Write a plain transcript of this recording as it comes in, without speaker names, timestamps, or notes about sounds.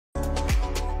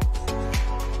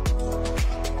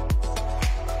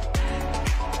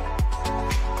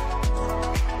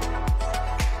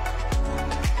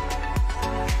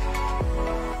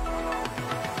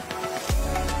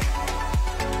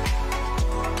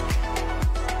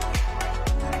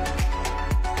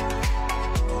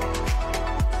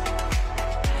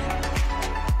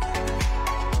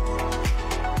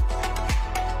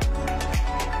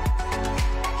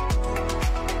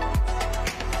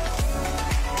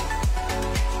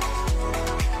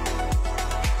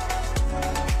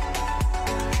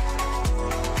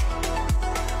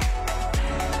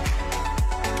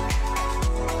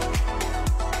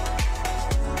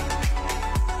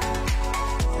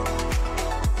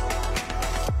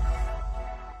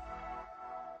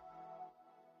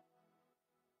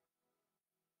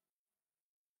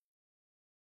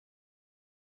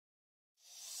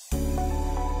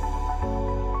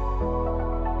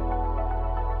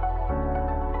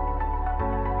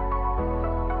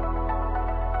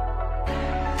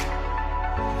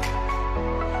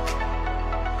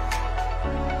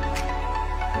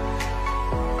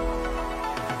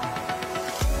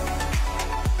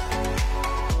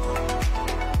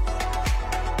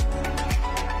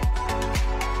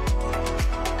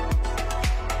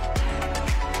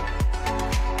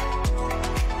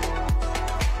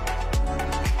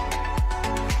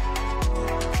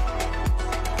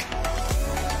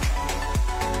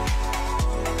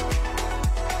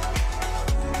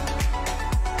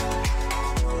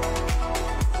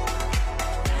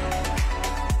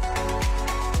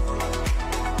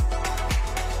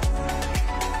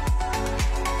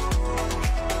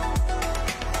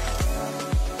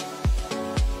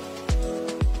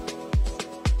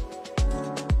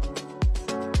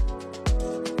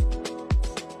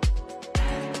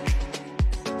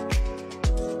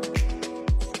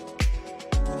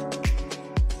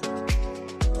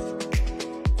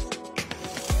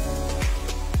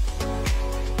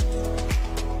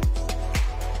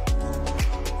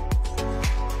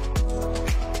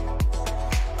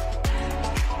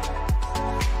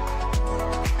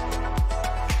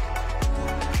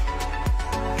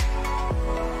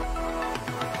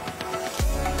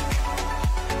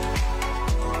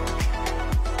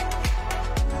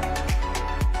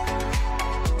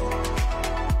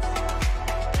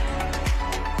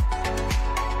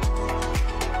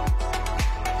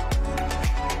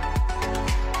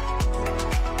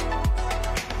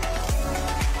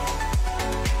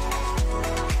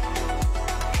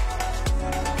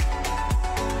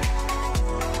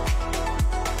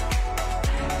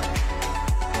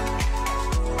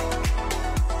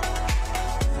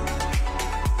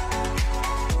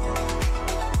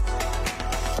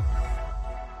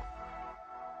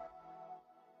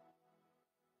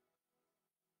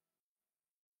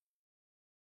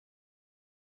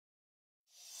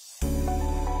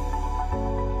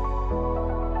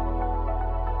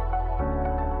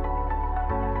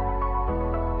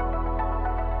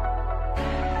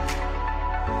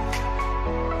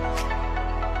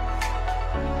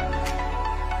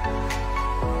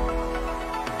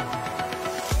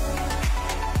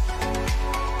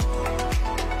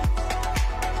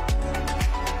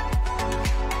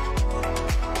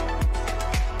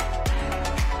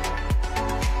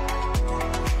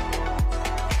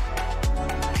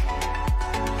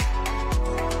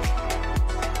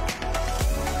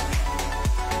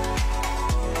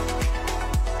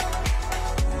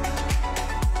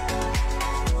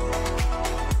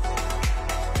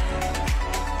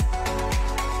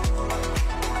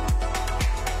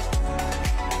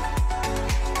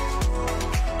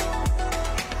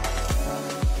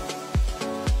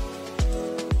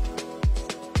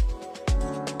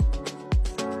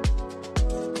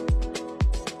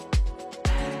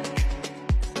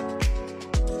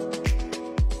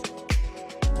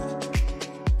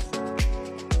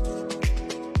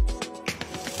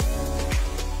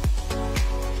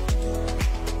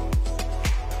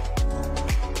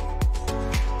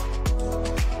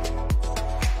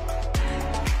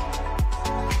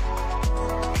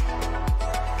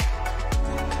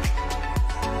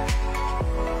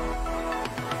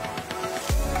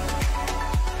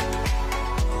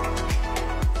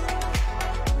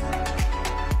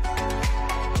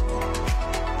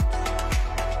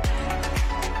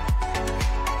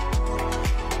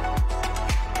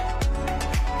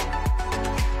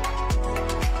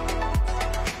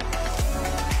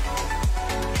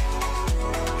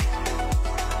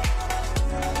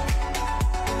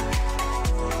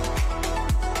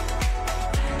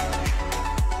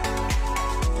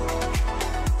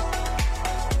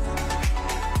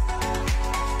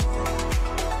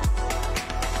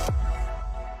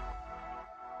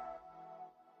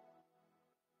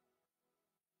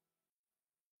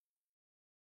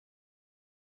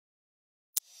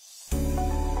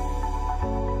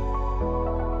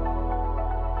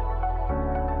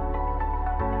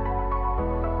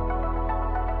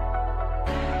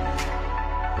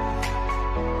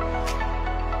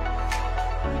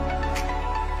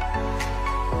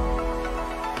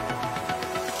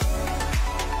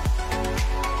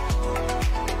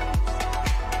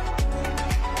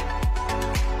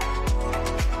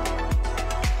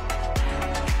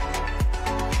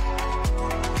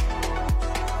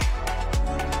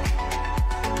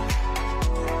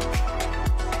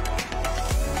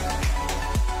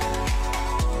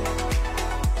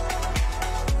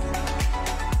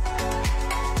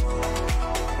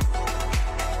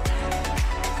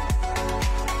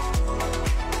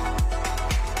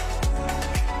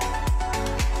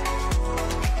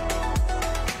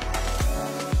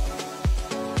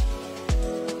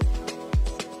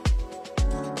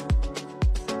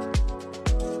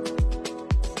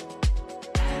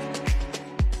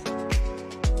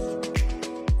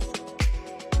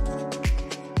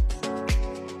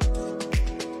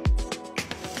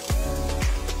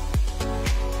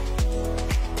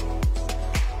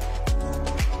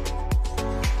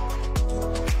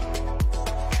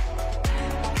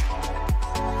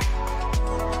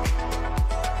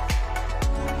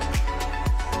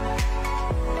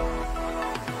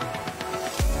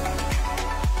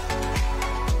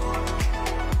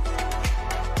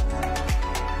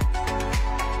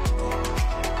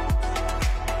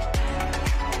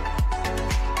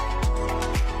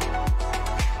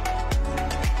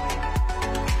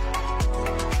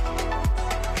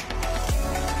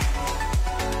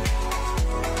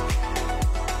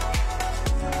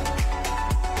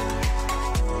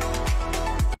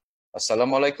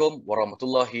Assalamualaikum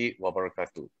warahmatullahi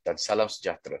wabarakatuh dan salam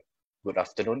sejahtera. Good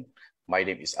afternoon. My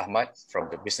name is Ahmad from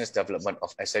the Business Development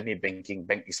of SME Banking,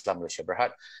 Bank Islam Malaysia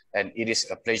Berhad, and it is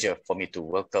a pleasure for me to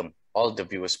welcome all the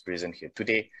viewers present here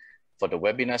today for the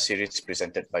webinar series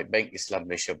presented by Bank Islam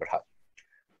Malaysia Berhad.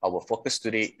 Our focus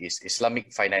today is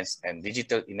Islamic finance and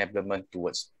digital enablement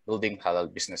towards building halal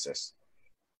businesses.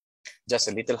 Just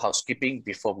a little housekeeping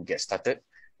before we get started.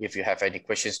 If you have any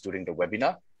questions during the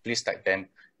webinar, please type them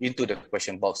into the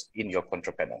question box in your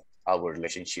control panel. Our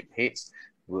relationship heads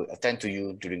will attend to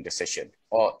you during the session,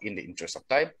 or in the interest of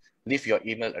time, leave your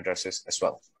email addresses as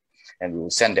well. And we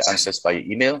will send the answers via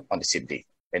email on the same day.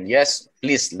 And yes,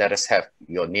 please let us have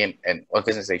your name and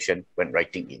organization when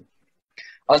writing in.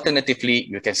 Alternatively,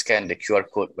 you can scan the QR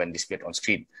code when displayed on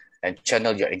screen and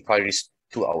channel your inquiries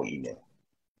to our email.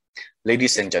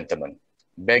 Ladies and gentlemen,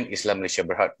 Bank Islam Malaysia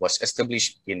Berhad was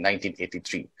established in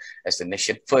 1983 as the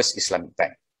nation's first Islamic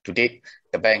bank. To date,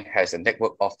 the bank has a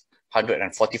network of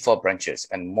 144 branches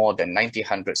and more than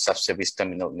 900 self-service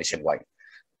terminals nationwide.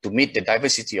 To meet the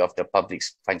diversity of the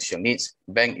public's financial needs,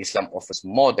 Bank Islam offers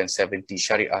more than 70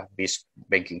 Sharia-based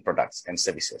banking products and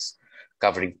services,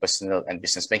 covering personal and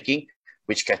business banking,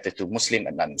 which cater to Muslim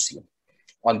and non-Muslim.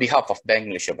 On behalf of Bank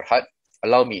Malaysia Berhad,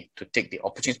 allow me to take the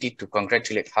opportunity to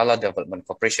congratulate Halal Development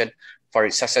Corporation for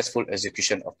its successful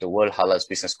execution of the World Halal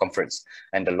Business Conference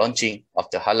and the launching of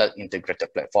the Halal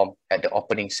Integrated Platform at the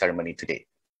opening ceremony today.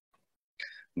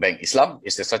 Bank Islam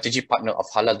is the strategic partner of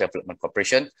Halal Development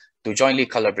Corporation to jointly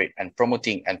collaborate and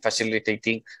promoting and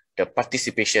facilitating the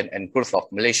participation and growth of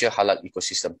Malaysia halal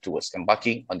ecosystem towards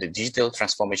embarking on the digital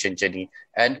transformation journey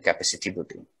and capacity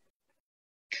building.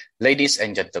 Ladies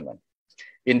and gentlemen,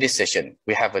 in this session,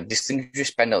 we have a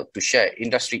distinguished panel to share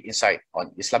industry insight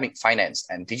on Islamic finance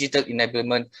and digital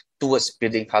enablement towards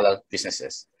building halal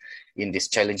businesses. In this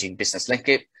challenging business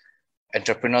landscape,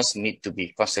 entrepreneurs need to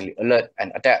be constantly alert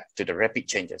and adapt to the rapid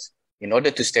changes. In order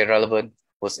to stay relevant,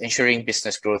 whilst ensuring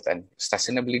business growth and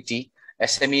sustainability,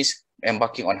 SMEs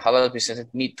embarking on halal businesses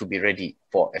need to be ready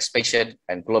for expansion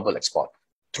and global export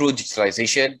through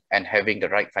digitalization and having the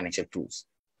right financial tools.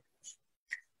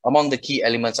 Among the key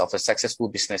elements of a successful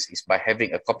business is by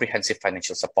having a comprehensive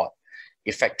financial support,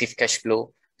 effective cash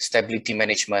flow, stability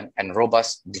management, and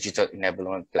robust digital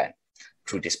enablement plan.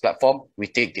 Through this platform, we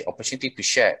take the opportunity to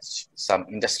share some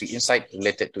industry insight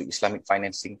related to Islamic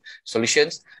financing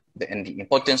solutions and the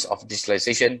importance of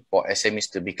digitalization for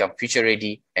SMEs to become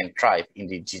future-ready and thrive in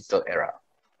the digital era.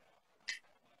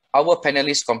 Our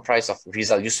panelists comprise of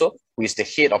Rizal Yusof, who is the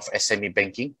head of SME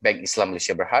banking, Bank Islam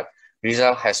Malaysia Berhad.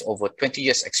 Rizal has over 20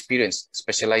 years experience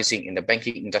specializing in the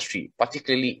banking industry,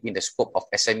 particularly in the scope of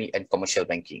SME and commercial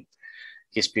banking.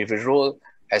 His previous role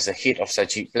as the head of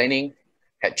strategic planning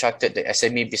had chartered the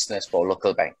SME business for a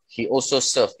local bank. He also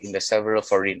served in the several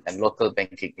foreign and local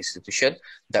banking institutions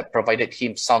that provided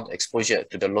him sound exposure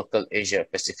to the local Asia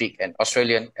Pacific and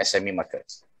Australian SME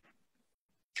markets.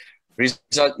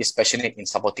 Rizal is passionate in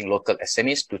supporting local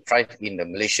SMEs to thrive in the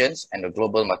Malaysian and the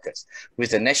global markets.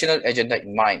 With the national agenda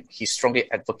in mind, he strongly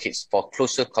advocates for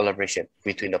closer collaboration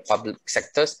between the public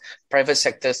sectors, private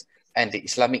sectors, and the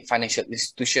Islamic financial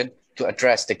institution to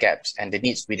address the gaps and the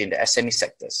needs within the SME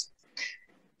sectors.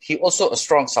 He also a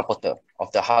strong supporter of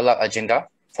the Halal agenda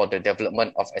for the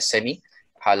development of SME,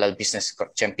 Halal Business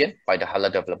Champion by the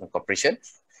Halal Development Corporation.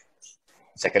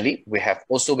 Secondly, we have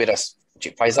also with us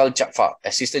Faisal Jaafar,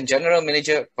 Assistant General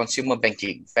Manager, Consumer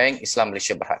Banking, Bank Islam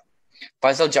Malaysia Berhad.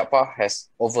 Faisal Jaafar has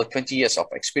over 20 years of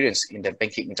experience in the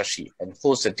banking industry and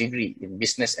holds a degree in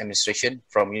Business Administration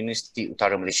from University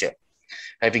Utara Malaysia.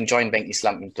 Having joined Bank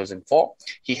Islam in 2004,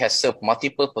 he has served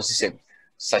multiple positions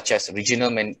such as Regional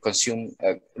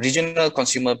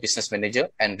Consumer Business Manager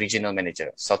and Regional Manager,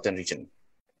 Southern Region.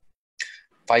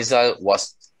 Faisal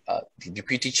was the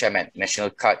Deputy Chairman, National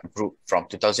Card Group from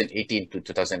 2018 to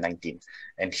 2019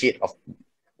 and Head of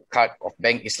Card of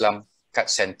Bank Islam Card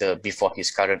Center before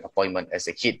his current appointment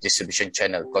as the Head Distribution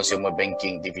Channel Consumer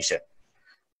Banking Division.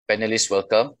 Panelists,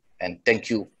 welcome and thank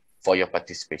you for your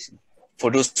participation. For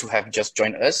those who have just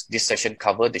joined us, this session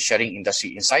covers the sharing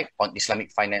industry insight on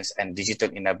Islamic finance and digital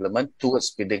enablement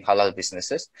towards building halal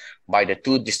businesses by the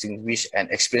two distinguished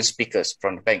and experienced speakers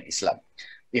from Bank Islam.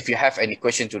 If you have any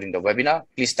questions during the webinar,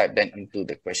 please type them into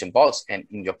the question box and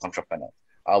in your control panel.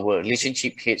 Our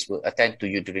relationship heads will attend to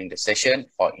you during the session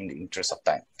or in the interest of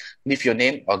time. Leave your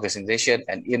name, organization,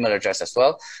 and email address as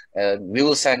well. We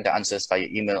will send the answers via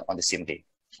email on the same day.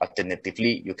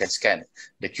 Alternatively, you can scan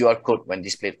the QR code when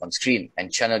displayed on screen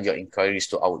and channel your inquiries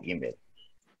to our email.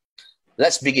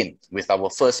 Let's begin with our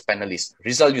first panelist,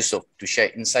 Rizal Yusof, to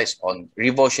share insights on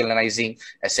revolutionizing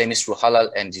SMEs through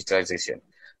halal and digitalization.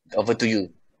 Over to you,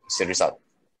 Mr. Rizal.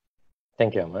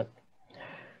 Thank you, Ahmad.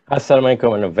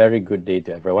 Assalamualaikum and a very good day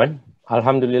to everyone.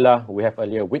 Alhamdulillah, we have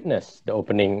earlier witnessed the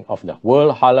opening of the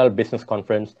World Halal Business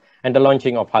Conference and the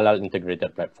launching of Halal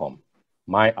Integrated Platform.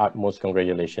 My utmost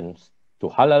congratulations to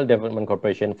Halal Development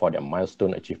Corporation for their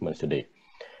milestone achievements today.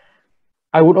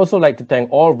 I would also like to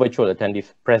thank all virtual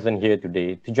attendees present here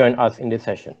today to join us in this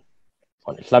session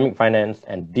on Islamic finance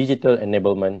and digital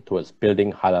enablement towards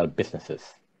building halal businesses.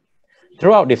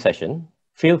 Throughout this session,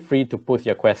 feel free to post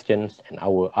your questions and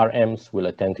our RMs will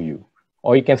attend to you.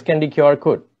 Or you can scan the QR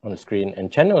code on the screen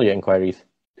and channel your inquiries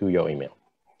to your email.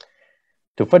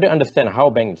 To further understand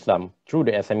how Bank Islam, through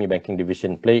the SME Banking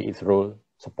Division, play its role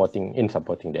supporting the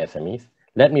SMEs,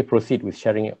 let me proceed with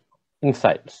sharing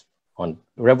insights on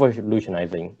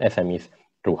revolutionizing SMEs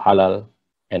through halal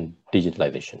and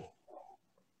digitalization.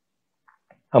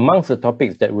 Amongst the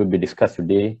topics that will be discussed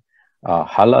today are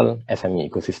halal SME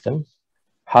ecosystem,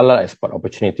 halal export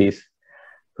opportunities,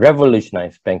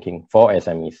 revolutionize banking for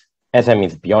SMEs,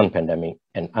 SMEs beyond pandemic,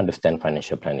 and understand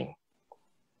financial planning.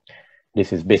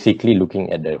 This is basically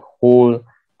looking at the whole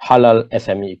halal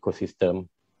SME ecosystem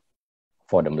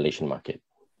for the Malaysian market.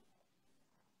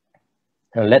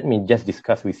 And let me just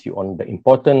discuss with you on the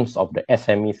importance of the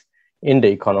SMEs in the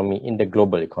economy, in the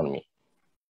global economy.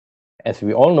 As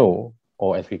we all know,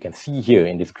 or as we can see here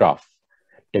in this graph,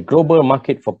 the global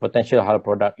market for potential halal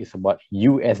product is about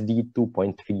USD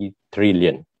 2.3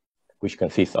 trillion, which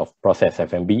consists of processed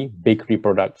F&B, bakery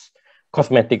products,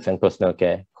 cosmetics and personal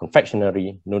care,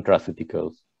 confectionery,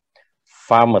 nutraceuticals,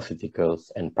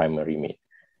 pharmaceuticals, and primary meat.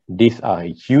 These are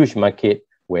a huge market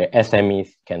where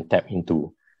SMEs can tap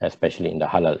into, especially in the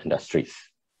halal industries.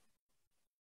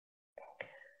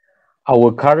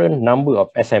 Our current number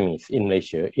of SMEs in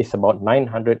Malaysia is about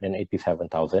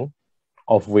 987,000,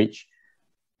 of which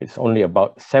it's only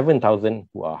about 7,000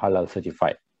 who are halal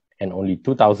certified, and only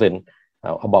 2,000,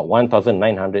 about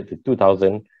 1,900 to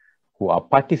 2,000 who are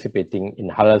participating in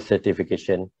halal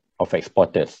certification of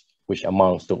exporters, which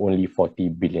amounts to only 40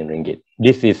 billion ringgit.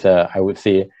 This is, I would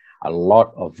say, a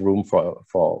lot of room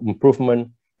for improvement,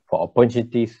 for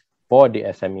opportunities for the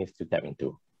SMEs to tap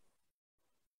into.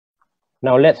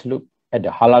 Now let's look at the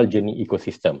halal journey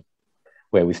ecosystem,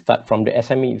 where we start from the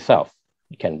SME itself.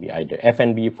 It can be either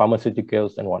F&B,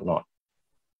 pharmaceuticals, and whatnot.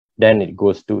 Then it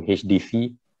goes to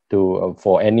HDC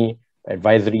for any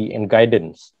advisory and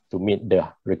guidance to meet the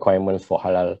requirements for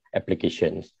halal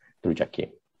applications through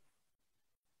JAKIM.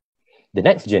 The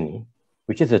next journey,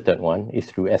 which is the third one, is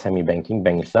through SME banking,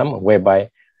 Bank Islam, whereby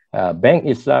Bank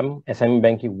Islam, SME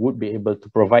banking would be able to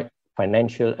provide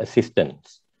financial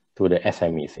assistance to the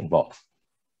SMEs involved.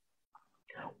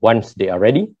 Once they are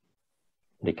ready,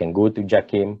 they can go to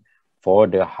JAKIM for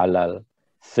the halal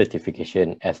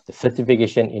certification, as the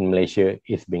certification in Malaysia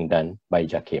is being done by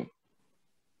JAKIM.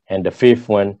 And the fifth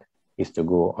one is to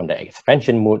go on the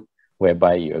expansion mode,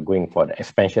 whereby you are going for the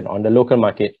expansion on the local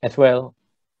market as well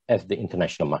as the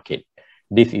international market.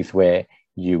 This is where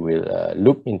you will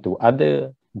look into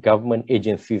other government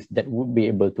agencies that would be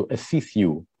able to assist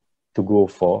you to go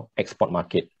for export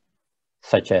market,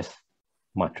 such as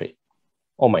Matrade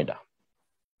or MIDA.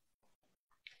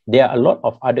 There are a lot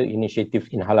of other initiatives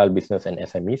in halal business and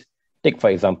SMEs. Take, for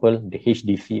example, the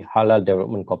HDC Halal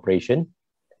Development Corporation,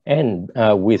 and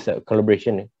with a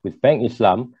collaboration with Bank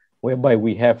Islam, whereby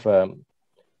we have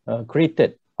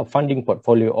created a funding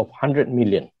portfolio of 100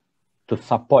 million to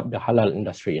support the halal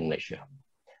industry in Malaysia.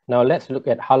 Now let's look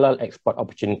at halal export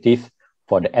opportunities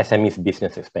for the SMEs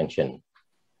business expansion.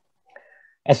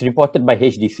 As reported by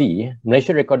HDC,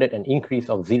 Malaysia recorded an increase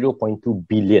of 0.2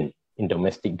 billion in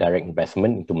domestic direct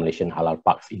investment into Malaysian halal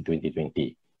parks in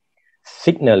 2020,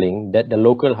 signaling that the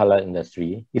local halal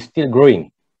industry is still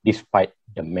growing despite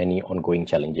the many ongoing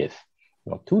challenges.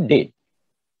 Now, to date,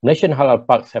 Malaysian halal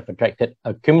parks have attracted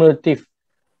a cumulative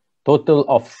total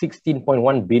of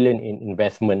 16.1 billion in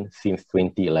investment since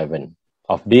 2011.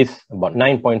 Of this, about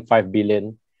 9.5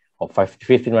 billion, or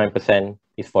 59%,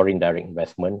 is foreign direct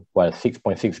investment, while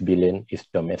 6.6 billion is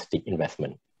domestic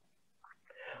investment.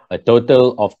 A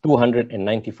total of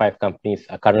 295 companies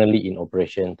are currently in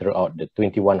operation throughout the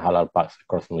 21 halal parks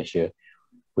across Malaysia,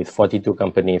 with 42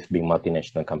 companies being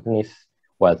multinational companies,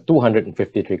 while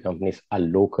 253 companies are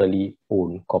locally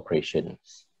owned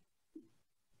corporations.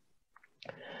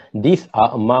 These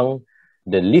are among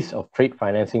the list of trade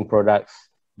financing products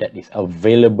that is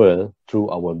available through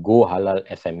our Go Halal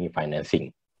SME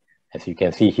financing. As you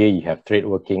can see here, you have trade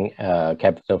working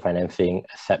capital financing,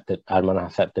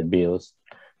 accepted bills,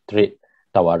 trade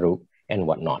tawarruk, and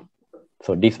whatnot.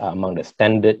 So these are among the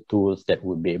standard tools that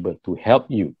would be able to help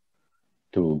you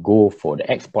to go for the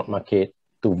export market,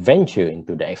 to venture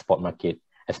into the export market,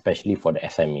 especially for the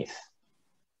SMEs.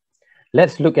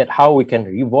 Let's look at how we can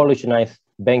revolutionize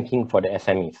banking for the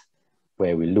SMEs,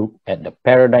 where we look at the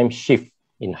paradigm shift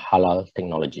in halal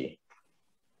technology.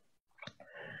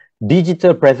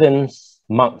 Digital presence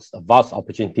marks a vast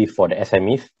opportunity for the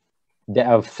SMEs. There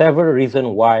are several reasons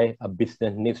why a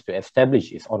business needs to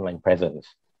establish its online presence.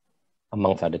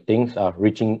 Amongst other things are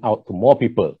reaching out to more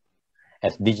people,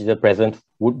 as digital presence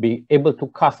would be able to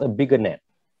cast a bigger net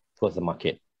towards the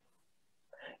market.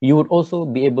 You would also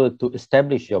be able to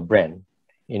establish your brand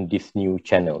in these new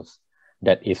channels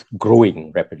that is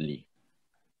growing rapidly.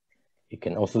 You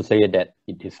can also say that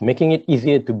it is making it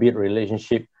easier to build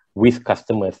relationship with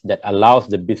customers that allows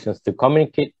the business to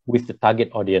communicate with the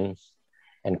target audience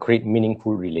and create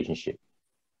meaningful relationship.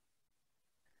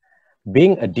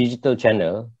 Being a digital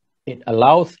channel, it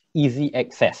allows easy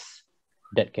access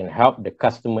that can help the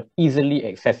customer easily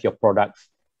access your products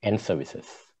and services.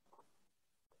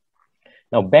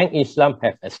 Now, Bank Islam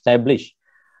have established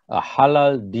a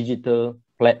halal digital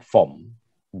platform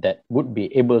that would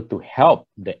be able to help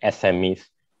the SMEs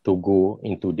to go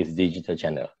into this digital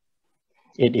channel.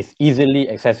 It is easily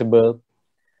accessible,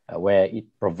 where it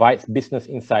provides business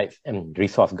insights and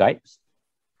resource guides,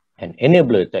 an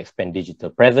enabler to expand digital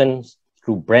presence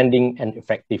through branding and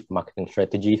effective marketing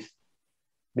strategies.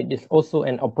 It is also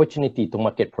an opportunity to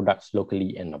market products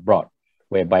locally and abroad,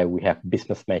 whereby we have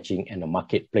business matching and a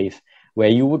marketplace where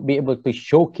you would be able to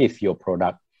showcase your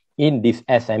product in this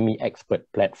SME expert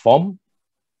platform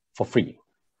for free.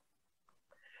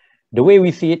 The way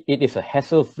we see it, it is a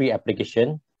hassle-free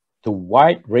application to a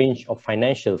wide range of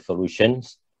financial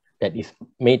solutions that is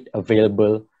made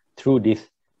available through this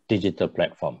digital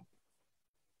platform.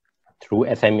 Through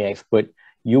SME Expert,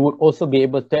 you would also be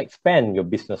able to expand your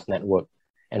business network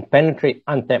and penetrate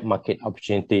untapped market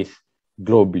opportunities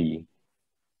globally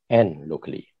and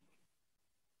locally.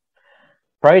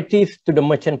 Priorities to the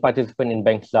merchant participant in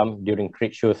Bank Islam during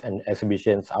trade shows and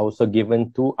exhibitions are also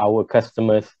given to our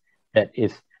customers that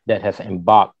has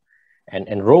embarked and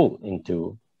enrolled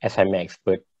into SME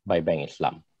Expert by Bank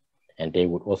Islam. And they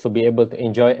would also be able to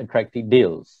enjoy attractive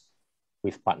deals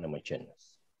with partner merchants.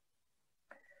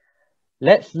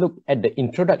 Let's look at the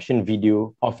introduction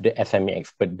video of the SME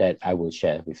Expert that I will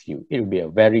share with you. It will be a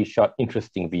very short,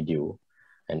 interesting video,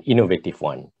 an innovative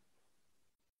one.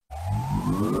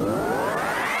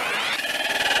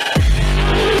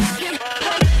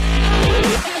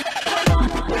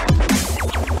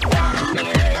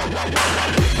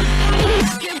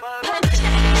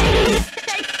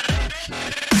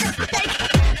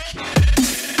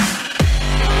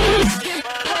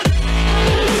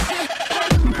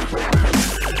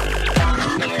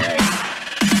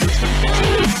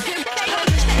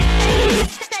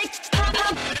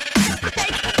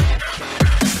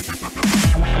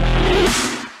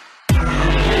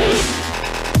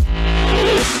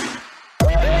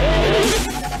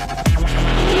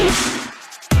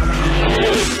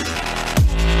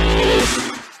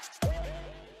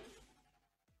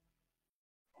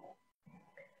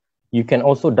 You can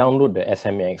also download the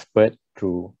SME Expert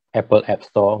through Apple App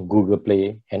Store, Google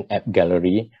Play, and App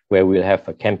Gallery, where we'll have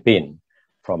a campaign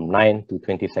from 9 to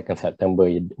 22nd September,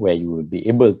 where you will be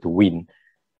able to win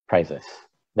prizes.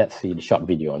 Let's see the short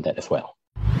video on that as well.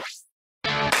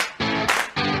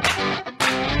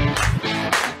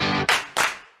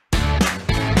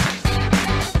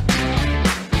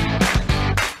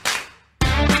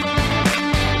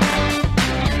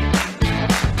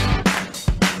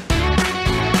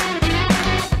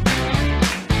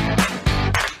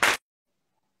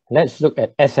 Let's look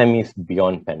at SMEs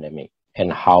beyond pandemic and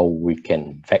how we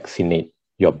can vaccinate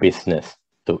your business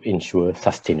to ensure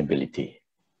sustainability.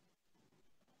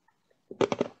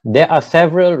 There are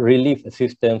several relief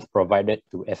assistance provided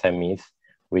to SMEs,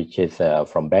 which is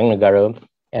from Bank Negara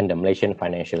and the Malaysian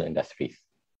financial industries.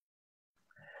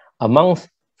 Amongst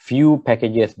few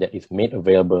packages that is made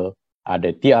available are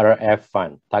the TRF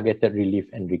Fund, Targeted Relief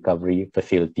and Recovery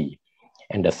Facility,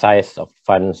 and the size of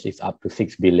funds is up to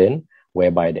 6 billion,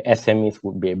 whereby the SMEs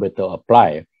would be able to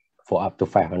apply for up to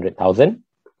 500,000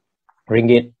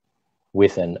 ringgit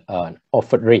with an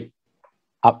offered rate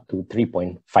up to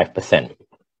 3.5%.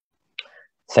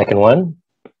 Second one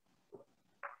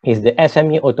is the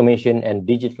SME Automation and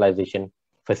Digitalization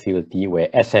Facility, where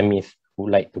SMEs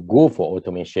would like to go for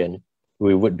automation.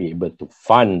 We would be able to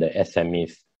fund the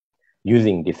SMEs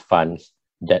using these funds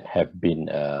that have been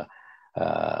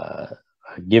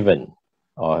given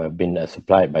or have been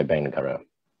supplied by Bank Negara.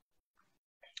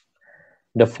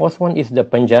 The fourth one is the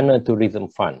Penjana Tourism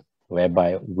Fund,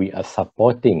 whereby we are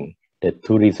supporting the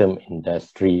tourism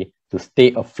industry to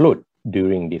stay afloat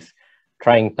during these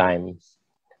trying times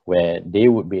where they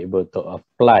would be able to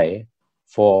apply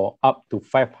for up to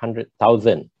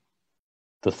 500,000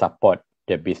 to support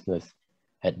their business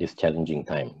at these challenging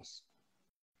times.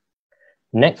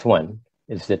 Next one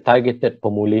is the targeted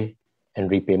pemulih and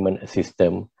repayment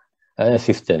assistance,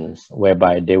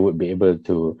 whereby they would be able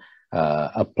to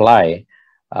apply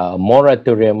a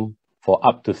moratorium for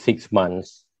up to 6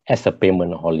 months as a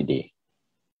payment holiday.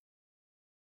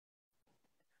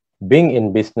 Being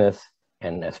in business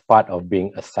and as part of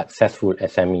being a successful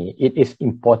SME, it is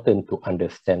important to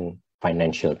understand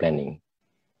financial planning.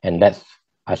 And let's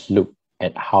us look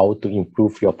at how to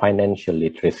improve your financial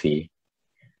literacy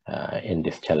in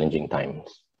these challenging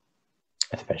times,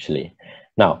 especially.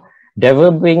 Now,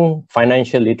 developing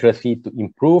financial literacy to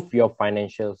improve your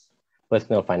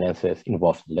personal finances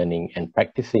involves learning and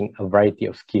practicing a variety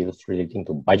of skills relating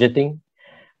to budgeting,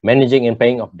 managing and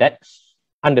paying of debts,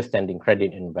 understanding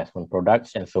credit and investment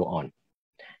products, and so on.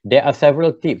 There are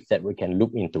several tips that we can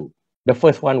look into. The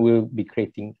first one will be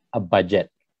creating a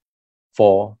budget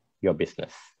for your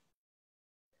business.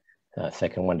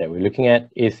 Second one that we're looking at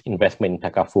is investment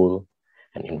in takaful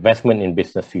and investment in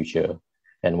business future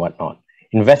and whatnot.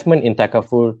 Investment in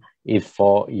takaful is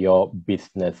for your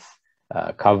business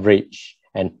coverage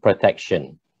and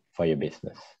protection for your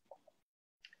business.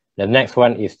 The next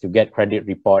one is to get credit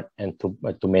report and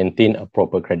to maintain a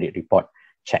proper credit report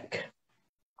check.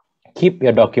 Keep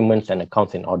your documents and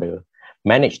accounts in order,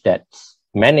 manage debts,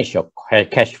 manage your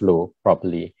cash flow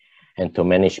properly, and to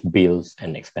manage bills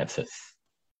and expenses.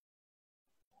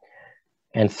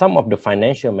 And some of the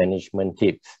financial management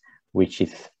tips, which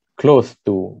is close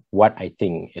to what I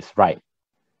think is right,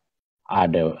 are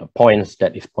the points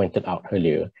that is pointed out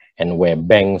earlier and where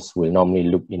banks will normally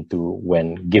look into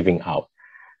when giving out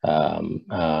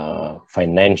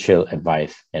financial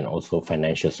advice and also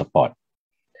financial support.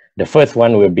 The first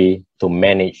one will be to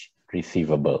manage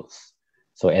receivables.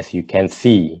 So as you can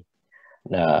see,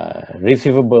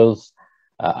 receivables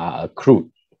are accrued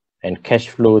and cash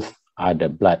flows are the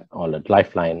blood or the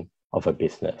lifeline of a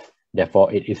business.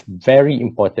 Therefore, it is very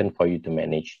important for you to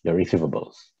manage the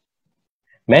receivables.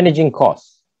 Managing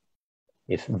costs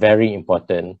is very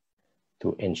important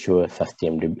to ensure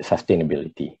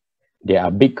sustainability. There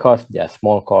are big costs, there are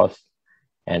small costs,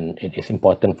 and it is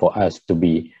important for us to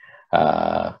be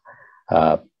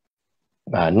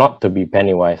not to be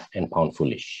penny wise and pound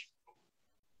foolish.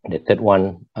 The third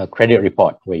one, a credit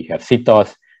report, where you have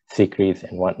CTOS, secrets,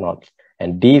 and whatnot.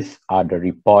 And these are the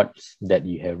reports that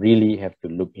you really have to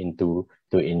look into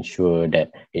to ensure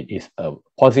that it is a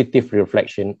positive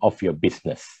reflection of your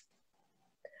business.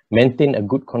 Maintain a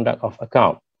good conduct of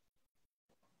account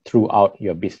throughout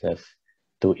your business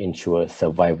to ensure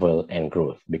survival and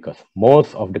growth, because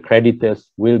most of the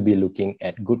creditors will be looking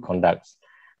at good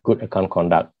account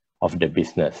conduct of the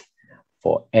business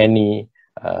for any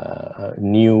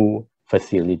new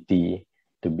facility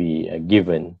to be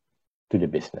given to the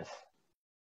business.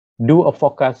 Do a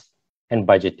forecast and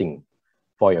budgeting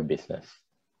for your business.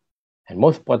 And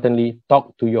most importantly,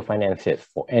 talk to your financiers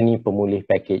for any pemulih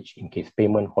package in case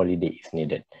payment holiday is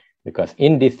needed. Because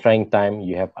in this trying time,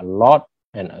 you have a lot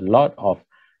of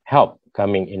help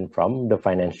coming in from the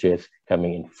financiers,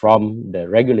 coming in from the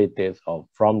regulators or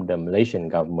from the Malaysian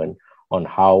government on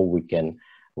how we can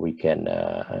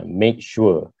make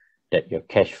sure that your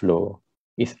cash flow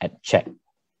is at check.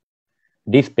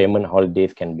 These payment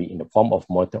holidays can be in the form of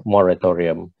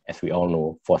moratorium, as we all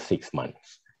know, for 6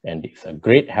 months. And it's a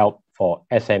great help for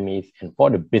SMEs and for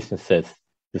the businesses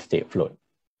to stay afloat.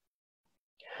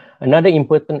 Another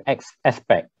important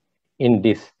aspect in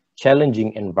this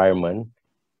challenging environment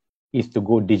is to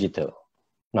go digital.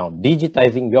 Now,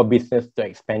 digitizing your business to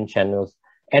expand channels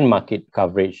and market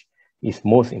coverage is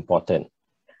most important.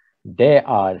 There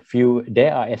are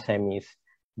SMEs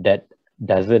that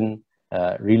doesn't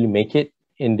really make it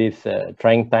in this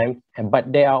trying time,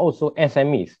 but there are also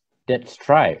SMEs that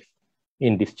strive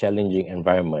in this challenging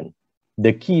environment.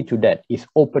 The key to that is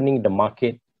opening the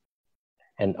market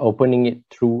and opening it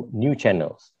through new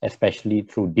channels, especially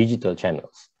through digital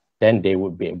channels. Then they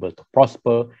would be able to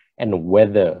prosper and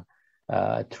weather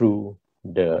through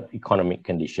the economic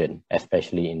condition,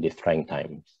 especially in these trying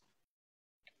times.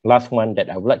 Last one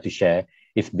that I would like to share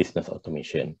is business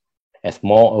automation. As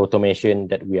more automation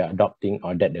that we are adopting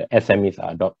or that the SMEs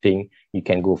are adopting, you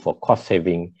can go for cost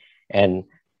saving, and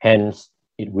hence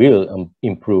it will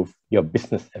improve your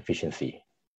business efficiency.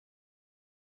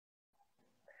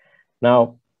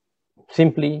 Now,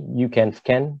 simply you can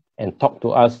scan and talk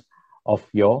to us of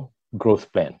your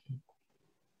growth plan.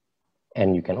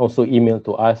 And you can also email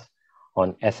to us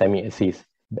on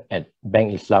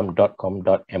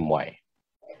smeassist@bankislam.com.my.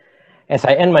 As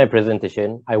I end my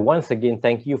presentation, I once again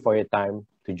thank you for your time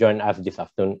to join us this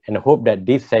afternoon and hope that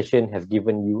this session has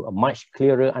given you a much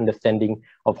clearer understanding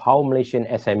of how Malaysian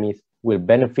SMEs will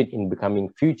benefit in becoming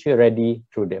future ready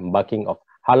through the embarking of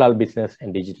halal business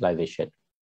and digitalization.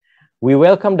 We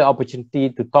welcome the opportunity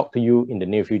to talk to you in the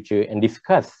near future and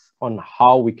discuss on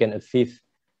how we can assist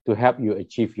to help you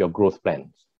achieve your growth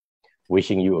plans.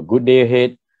 Wishing you a good day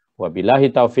ahead.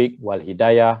 Wabillahi taufiq wal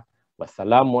hidayah.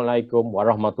 Wassalamualaikum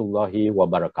warahmatullahi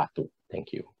wabarakatuh.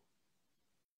 Thank you.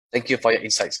 Thank you for your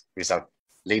insights, Rizal.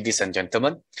 Ladies and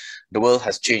gentlemen, the world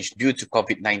has changed due to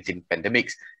COVID-19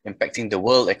 pandemic impacting the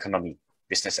world economy,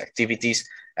 business activities,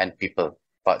 and people.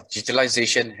 But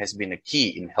digitalization has been a key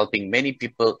in helping many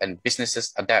people and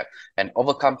businesses adapt and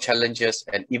overcome challenges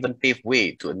and even pave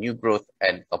way to a new growth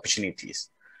and opportunities.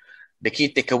 The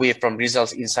key takeaway from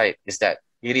Rizal's insight is that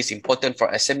it is important for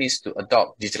SMEs to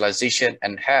adopt digitalization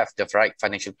and have the right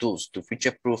financial tools to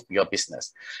future-proof your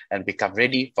business and become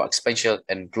ready for expansion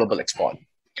and global export.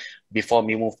 Before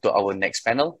we move to our next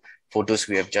panel, for those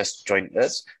who have just joined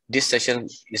us, this session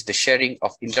is the sharing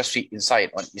of industry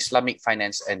insight on Islamic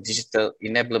finance and digital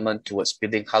enablement towards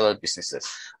building halal businesses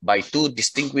by two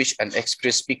distinguished and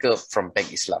experienced speakers from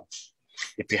Bank Islam.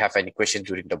 If you have any questions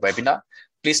during the webinar,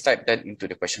 please type them into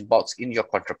the question box in your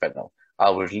control panel.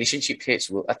 Our relationship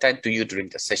heads will attend to you during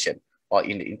the session, or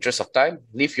in the interest of time,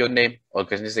 leave your name,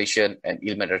 organization, and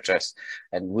email address,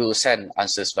 and we will send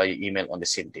answers via email on the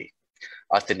same day.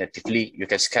 Alternatively, you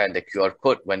can scan the QR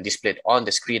code when displayed on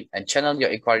the screen and channel your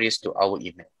inquiries to our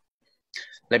email.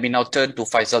 Let me now turn to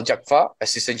Faisal Jaafar,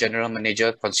 Assistant General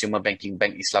Manager, Consumer Banking,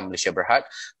 Bank Islam Malaysia Berhad,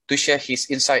 to share his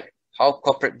insight how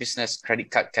corporate business credit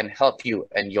card can help you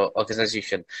and your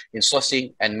organization in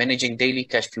sourcing and managing daily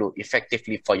cash flow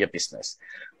effectively for your business.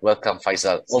 Welcome,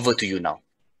 Faisal. Over to you now.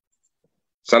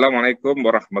 Assalamualaikum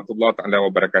warahmatullahi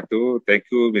wabarakatuh. Thank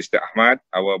you, Mr. Ahmad,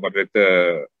 our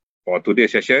moderator for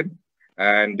today's session,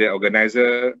 and the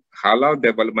organizer, Halal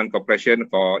Development Corporation,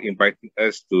 for inviting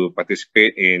us to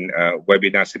participate in a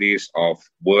webinar series of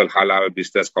World Halal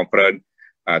Business Conference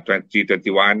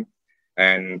 2021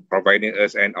 and providing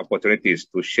us an opportunities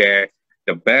to share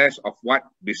the best of what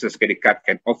business credit card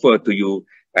can offer to you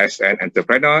as an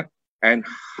entrepreneur and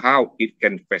how it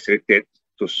can facilitate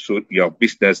to suit your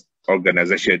business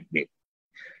organization need.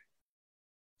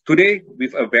 Today,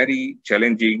 with a very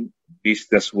challenging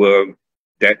business world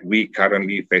that we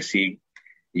currently facing,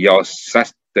 your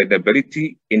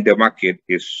sustainability in the market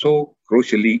is so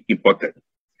crucially important.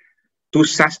 To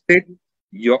sustain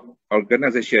your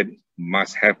organization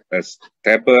must have a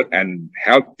stable and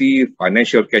healthy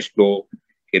financial cash flow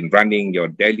in running your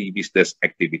daily business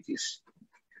activities.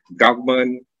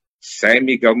 Government,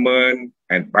 semi-government,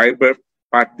 and private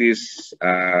parties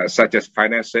such as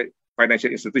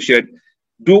financial institutions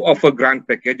do offer grant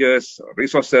packages,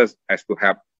 resources as to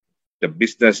help the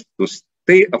business to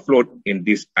stay afloat in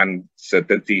these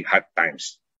uncertainty hard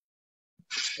times.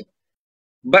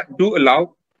 But do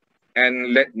allow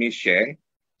and let me share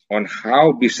on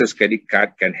how business credit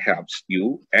card can help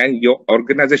you and your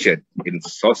organization in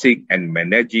sourcing and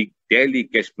managing daily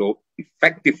cash flow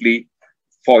effectively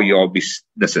for your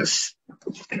businesses.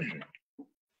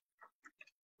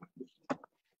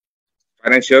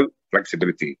 Financial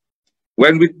flexibility.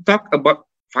 When we talk about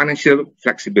financial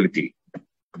flexibility,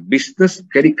 business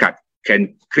credit card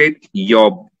can create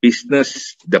your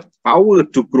business the power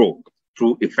to grow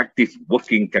through effective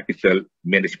working capital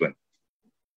management.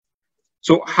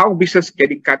 So how business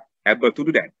credit card able to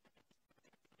do that?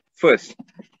 First,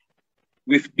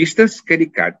 with business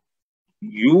credit card,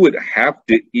 you would have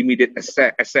the immediate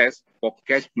access for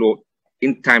cash flow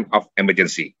in time of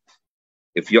emergency.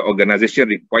 If your organization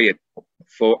required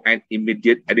for an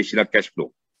immediate additional cash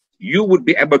flow, you would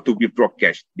be able to withdraw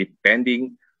cash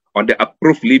depending on the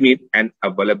approved limit and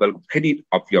available credit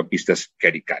of your business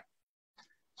credit card.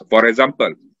 For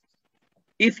example,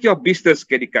 if your business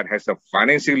credit card has a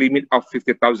financing limit of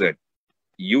 50,000,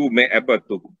 you may be able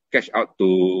to cash out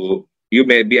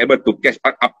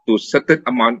up to certain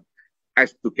amount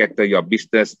as to cater your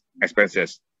business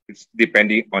expenses. It's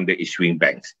depending on the issuing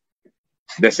banks.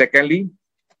 Secondly,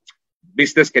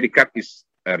 business credit card is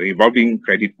a revolving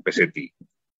credit facility.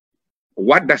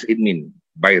 What does it mean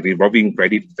by revolving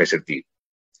credit facility?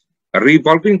 A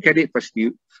revolving credit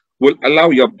facility will allow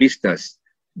your business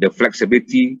the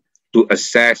flexibility to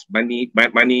access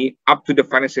money up to the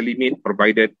financial limit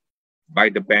provided by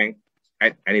the bank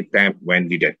at any time when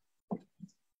needed.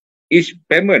 Each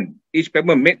payment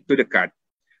made to the card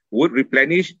would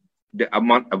replenish the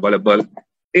amount available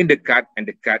in the card, and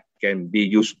the card can be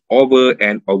used over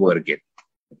and over again.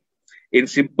 In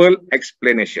simple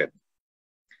explanation,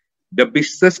 The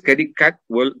business credit card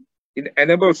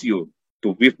enables you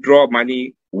to withdraw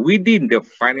money within the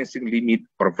financing limit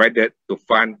provided to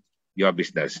fund your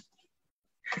business.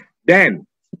 Then,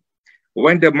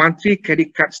 when the monthly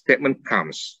credit card statement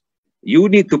comes, you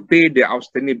need to pay the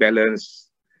outstanding balance,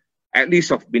 at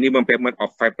least of minimum payment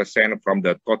of 5% from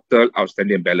the total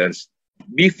outstanding balance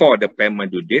before the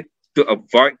payment due date to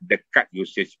avoid the card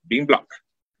usage being blocked.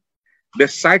 The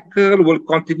cycle will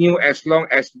continue as long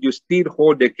as you still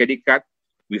hold the credit card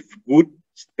with good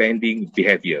standing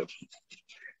behavior.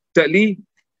 Thirdly,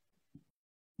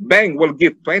 bank will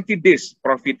give 20 days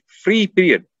profit-free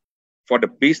period for the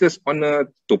business owner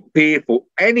to pay for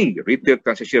any retail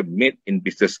transaction made in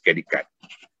business credit card.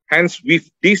 Hence,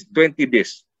 with this 20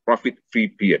 days profit-free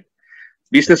period,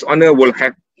 business owner will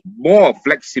have more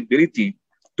flexibility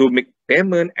to make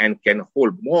payment and can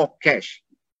hold more cash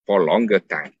for longer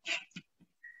time.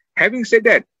 Having said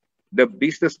that, the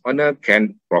business owner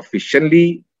can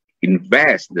proficiently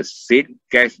invest the said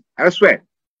cash elsewhere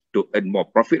to earn more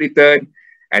profit return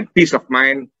and peace of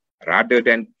mind rather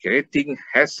than creating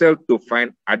hassle to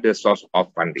find other source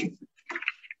of funding.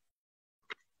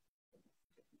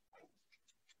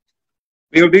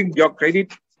 Building your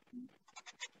credit.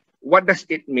 What does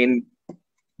it mean,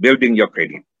 building your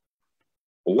credit?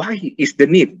 Why is the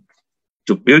need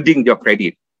to building your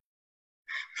credit?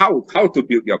 How to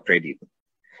build your credit?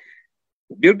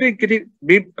 Building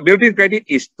credit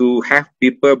is to have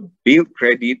people build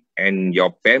credit and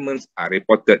your payments are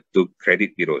reported to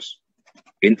credit bureaus.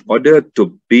 In order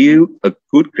to build a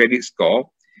good credit score,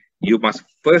 you must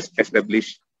first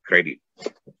establish credit.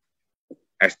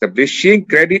 Establishing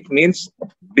credit means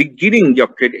beginning your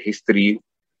credit history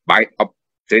by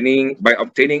obtaining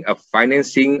a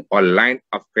financing or line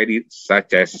of credit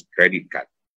such as credit card.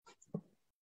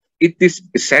 It is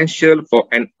essential for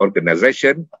an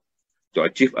organization to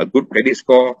achieve a good credit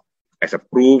score as a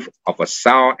proof of a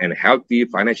sound and healthy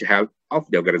financial health of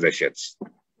the organizations.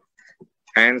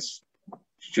 Hence,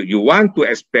 should you want to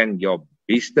expand your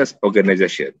business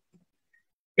organization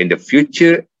in the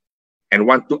future and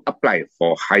want to apply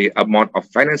for higher amount of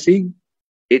financing,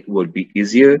 it will be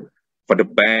easier for the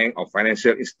bank or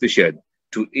financial institution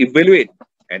to evaluate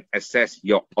and assess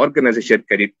your organization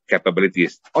credit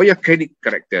capabilities or your credit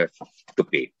character to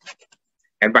pay.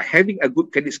 And by having a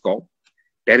good credit score,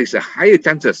 there is a higher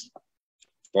chances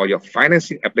for your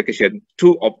financing application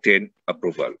to obtain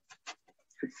approval.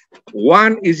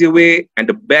 One easy way and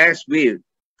the best way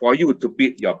for you to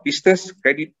build your business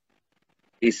credit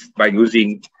is by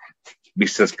using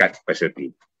business card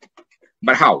facility.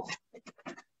 But how?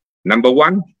 Number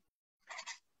one,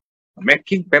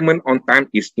 making payment on time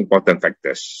is important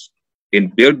factors in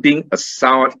building a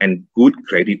sound and good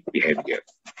credit behavior.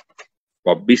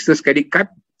 For business credit card,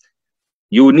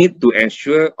 you need to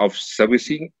ensure of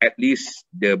servicing at least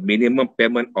the minimum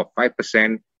payment of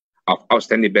 5% of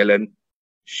outstanding balance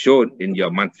shown in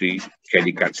your monthly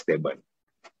credit card statement.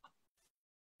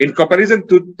 In comparison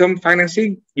to term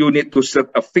financing, you need to serve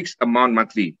a fixed amount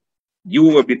monthly. You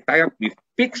will be tied up with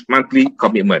fixed monthly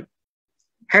commitment.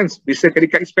 Hence, business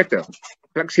credit card is better,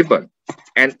 flexible,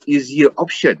 and easier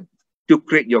option to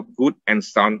create your good and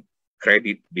sound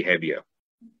credit behavior.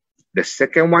 The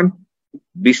second one,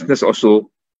 business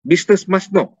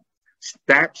must know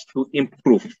steps to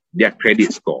improve their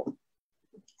credit score.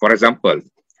 For example,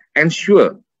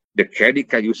 ensure the credit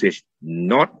card usage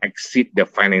not exceed the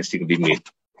financing limit.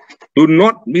 Do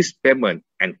not miss payment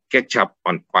and catch up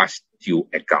on past due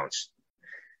accounts.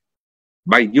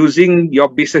 By using your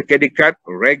business credit card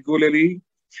regularly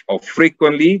or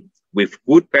frequently with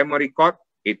good payment record,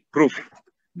 it proves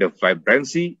the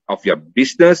vibrancy of your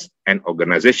business and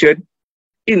organization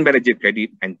in managing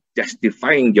credit and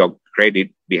justifying your credit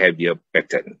behavior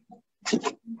pattern.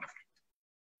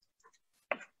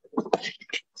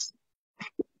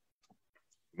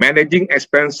 Managing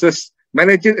expenses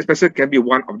can be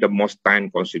one of the most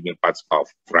time-consuming parts of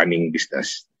running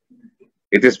business.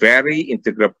 It is very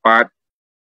integral part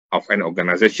of an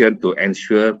organization to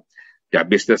ensure their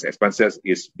business expenses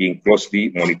is being closely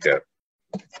monitored.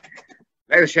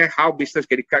 Let us share how business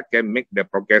credit card can make the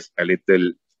progress a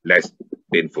little less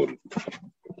painful.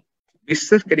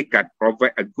 Business credit card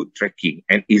provide a good tracking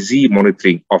and easy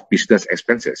monitoring of business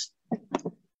expenses.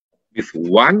 With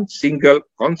one single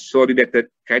consolidated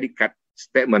credit card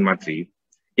statement monthly,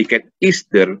 it can ease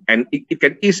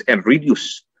and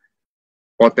reduce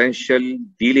potential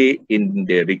delay in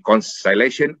the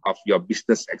reconciliation of your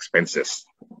business expenses.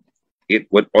 It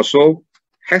would also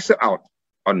hassle out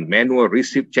on manual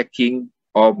receipt checking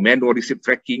or manual receipt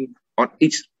tracking on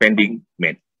each spending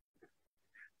made.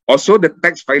 Also, the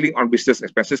tax filing on business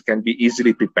expenses can be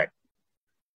easily prepared.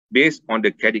 based on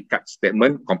the credit card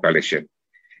statement compilation,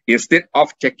 instead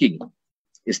of checking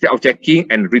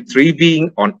and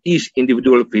retrieving on each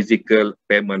individual physical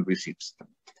payment receipts.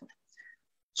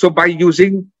 So by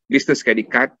using business credit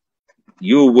card,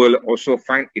 you will also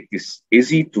find it is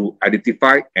easy to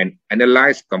identify and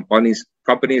analyze companies'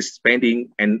 spending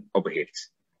and overheads.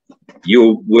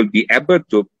 You will be able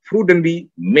to prudently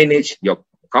manage your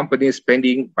company's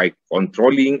spending by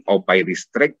controlling or by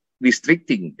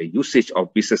restricting the usage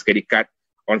of business credit card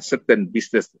on certain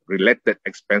business-related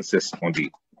expenses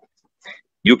only.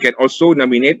 You can also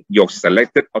nominate your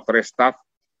selected authorized staff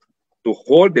to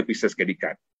hold the business credit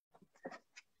card.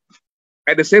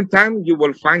 At the same time, you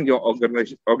will find your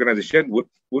organization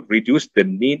would reduce the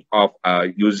need of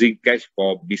using cash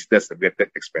for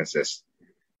business-related expenses.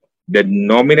 The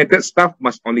nominated staff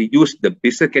must only use the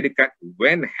business credit card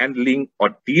when handling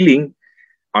or dealing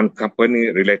on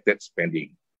company-related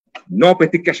spending. No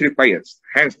petty cash required.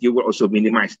 Hence, you will also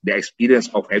minimize the experience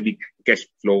of having cash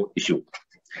flow issue.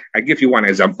 I give you one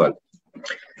example.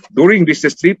 During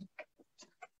business trip,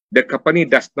 the company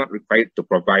does not require to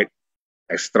provide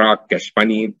extra cash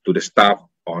money to the staff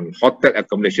on hotel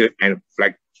accommodation and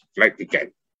flight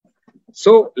ticket.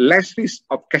 So less risk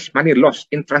of cash money lost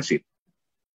in transit.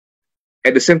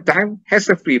 At the same time,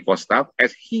 hassle-free for staff,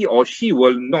 as he or she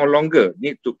will no longer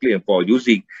need to claim for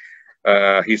using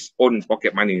his own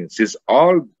pocket money, since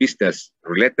all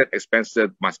business-related expenses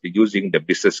must be using the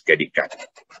business credit card.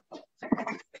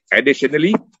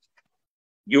 Additionally,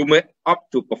 you may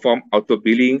opt to perform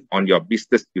auto-billing on your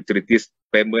business utilities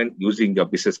payment using your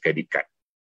business credit card.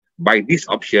 By this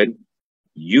option,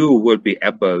 you will be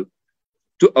able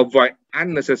to avoid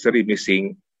unnecessary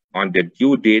missing on the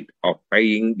due date of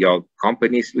paying your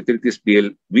company's utilities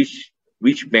bill, which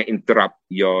may interrupt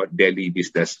your daily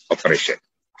business operation.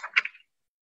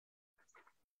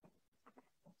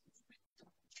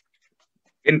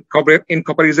 In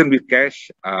comparison with cash,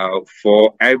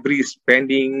 for every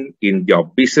spending in your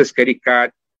business credit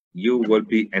card, you will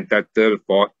be entitled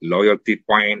for loyalty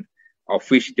point, of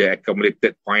which the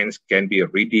accumulated points can be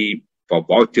redeemed for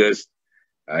vouchers,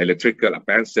 electrical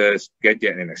appliances,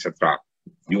 gadgets, and etc.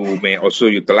 You may also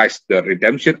utilize the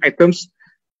redemption items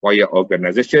for your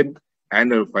organization,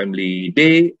 annual family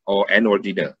day, or annual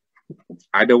dinner.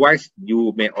 Otherwise,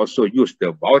 you may also use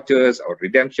the vouchers or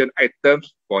redemption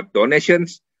items for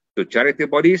donations to charity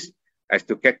bodies as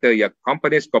to cater your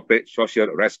company's corporate social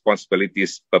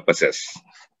responsibilities purposes.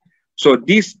 So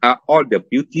these are all the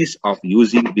beauties of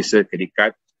using business credit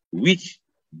card, which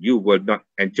you will not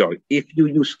enjoy if you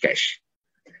use cash.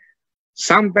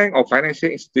 Some bank or financial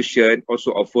institutions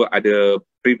also offer other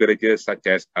privileges such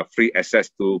as a free access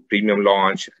to premium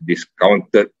lounge,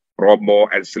 discounted promo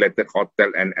at selected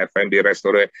hotel and F&B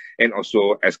restaurant, and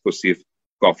also exclusive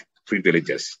golf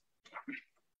privileges.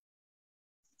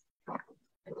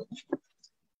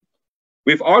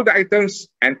 With all the items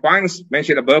and points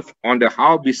mentioned above on the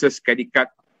how business credit card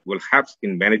will help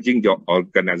in managing your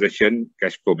organization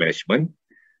cash flow management,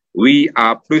 we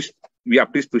are pleased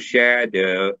to share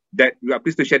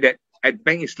that at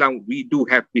Bank Islam we do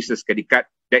have business credit card,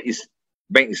 that is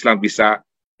Bank Islam Visa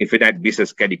Infinite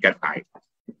Business Credit Card I.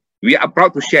 We are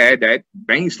proud to share that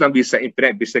Bank Islam Visa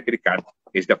Infinite Business Credit Card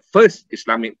is the first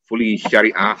Islamic fully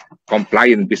Sharia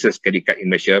compliant business credit card in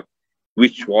Malaysia,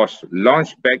 which was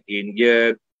launched back in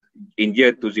year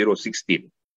 2016.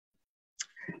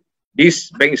 This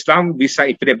Bank Islam Visa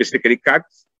Infinite Business Credit Card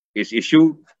is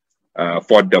issued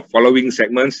for the following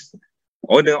segments: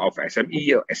 owner of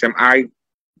SME or SMI,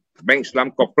 Bank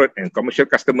Islam corporate and commercial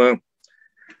customer,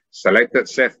 selected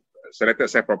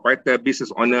self-proprietor,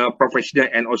 business owner, professional,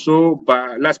 and also,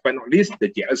 last but not least,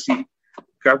 the GLC,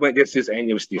 government agencies and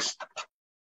universities.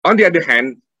 On the other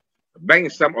hand, Bank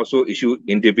Islam also issue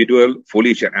individual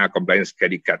fully Sharia compliance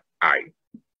credit card I.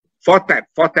 Four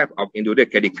types of individual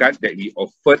credit card that we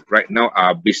offer right now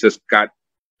are business card,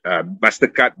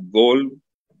 Mastercard Gold,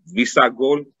 Visa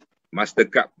Gold,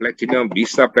 Mastercard Platinum,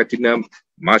 Visa Platinum,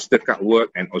 Mastercard World,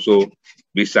 and also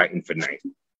Visa Infinite.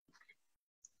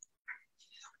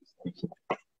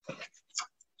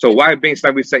 So why Bank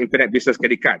Islam Visa Infinite Business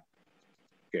Credit Card?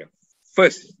 Okay.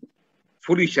 First,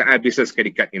 fully Sharia business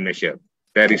credit card in Malaysia.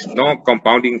 There is no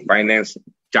compounding finance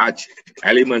charge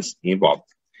elements involved.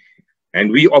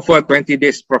 And we offer 20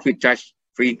 days profit charge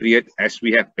free period, as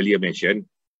we have earlier mentioned,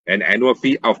 an annual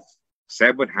fee of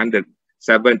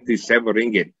 777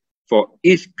 ringgit for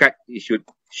each card issued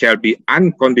shall be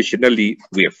unconditionally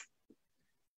waived.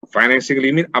 Financing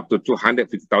limit up to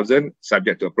 250,000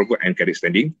 subject to approval and credit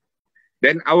standing.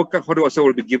 Then our cardholder also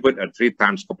will be given a 3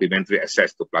 times complimentary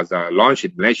access to Plaza Lounge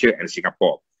in Malaysia and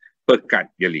Singapore per card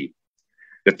yearly.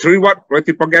 The reward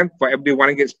loyalty program for every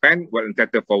ringgit spent will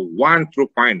entitle for 1 True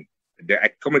Point. The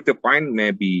accumulated point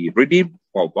may be redeemed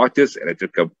for vouchers,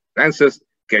 electrical appliances,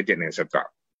 gadgets, etc.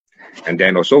 And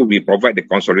then also we provide the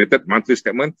consolidated monthly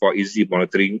statement for easy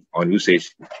monitoring on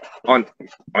usage on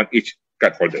each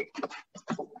card holder.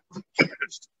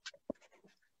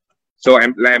 So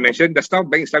like I mentioned, the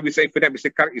Bank Islam Visa Infinite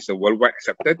Business Card is a worldwide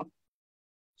accepted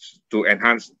to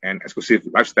enhance an exclusive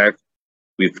lifestyle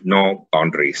with no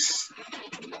boundaries.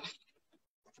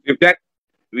 With that,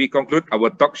 we conclude our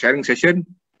talk sharing session.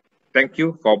 Thank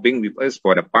you for being with us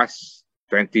for the past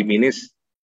 20 minutes.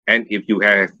 And if you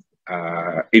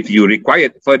require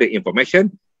further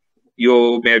information,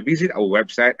 you may visit our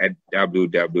website at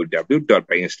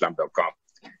www.bankislam.com.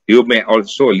 You may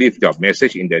also leave your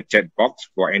message in the chat box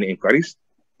for any inquiries.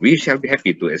 We shall be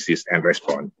happy to assist and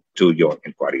respond to your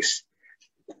inquiries.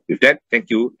 With that, thank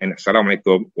you and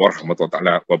Assalamualaikum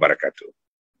warahmatullahi wabarakatuh.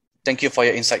 Thank you for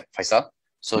your insight, Faisal.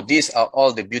 So these are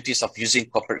all the beauties of using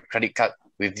corporate credit card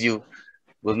with you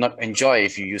will not enjoy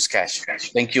if you use cash.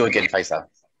 Thank you again, Faisal.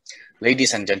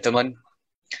 Ladies and gentlemen,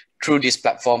 through this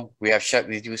platform, we have shared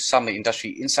with you some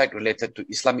industry insight related to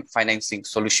Islamic financing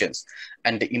solutions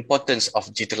and the importance of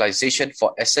digitalization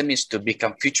for SMEs to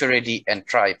become future-ready and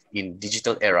thrive in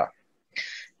digital era.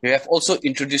 We have also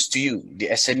introduced to you the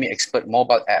SME Expert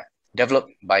mobile app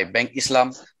developed by Bank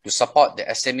Islam to support the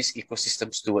SMEs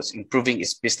ecosystems towards improving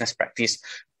its business practice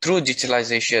through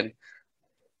digitalization,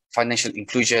 financial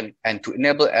inclusion, and to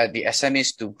enable the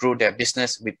SMEs to grow their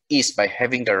business with ease by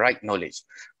having the right knowledge,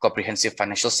 comprehensive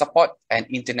financial support, and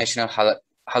international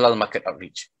halal market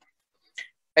outreach.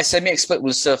 SME Expert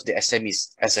will serve the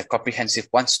SMEs as a comprehensive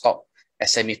one-stop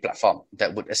SME platform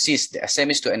that would assist the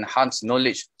SMEs to enhance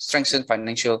knowledge, strengthen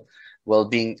financial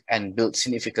well-being, and build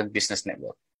significant business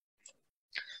network.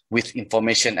 With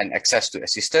information and access to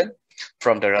assistance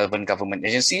from the relevant government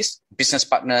agencies, business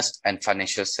partners, and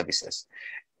financial services.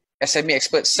 SME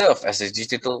Experts serve as a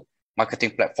digital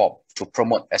marketing platform to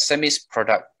promote SMEs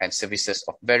product and services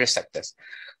of various sectors,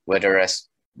 whether as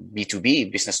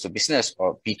B2B, business to business,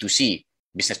 or B2C,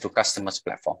 business to customers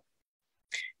platform.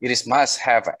 It is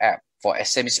must-have app for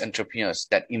SMEs entrepreneurs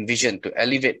that envision to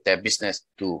elevate their business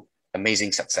to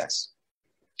amazing success.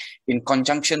 In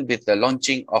conjunction with the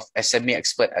launching of SME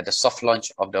Expert at the soft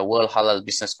launch of the World Halal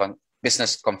Business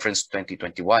Conference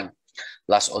 2021,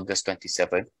 last August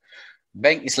 27,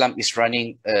 Bank Islam is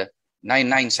running a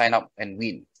 99 sign up and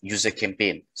win user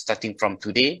campaign starting from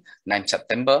today, 9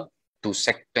 September to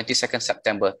 22nd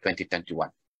September 2021.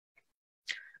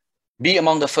 Be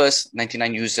among the first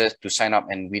 99 users to sign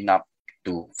up and win up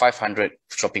to 500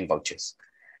 shopping vouchers.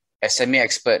 SME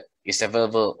Expert is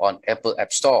available on Apple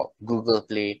App Store, Google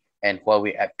Play, and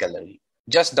Huawei App Gallery.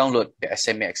 Just download the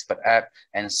SME Expert app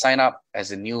and sign up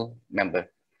as a new member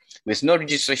with no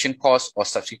registration cost or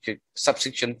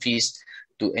subscription fees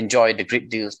to enjoy the great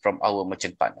deals from our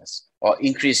merchant partners, or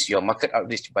increase your market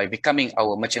outreach by becoming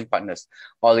our merchant partners.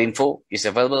 All info is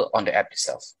available on the app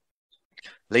itself.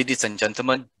 Ladies and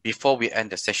gentlemen, before we end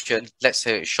the session, let's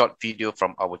hear a short video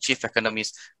from our Chief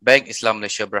Economist, Bank Islam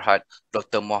Malaysia Berhad,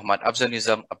 Dr. Mohd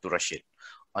Afzanizam Abdul Rashid.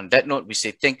 On that note, we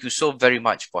say thank you so very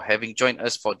much for having joined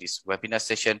us for this webinar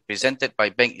session presented by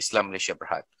Bank Islam Malaysia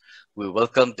Berhad. We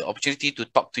welcome the opportunity to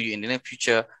talk to you in the near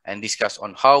future and discuss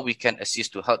on how we can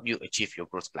assist to help you achieve your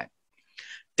growth plan.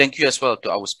 Thank you as well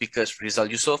to our speakers, Rizal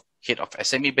Yusof, Head of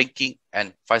SME Banking,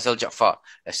 and Faisal Jaafar,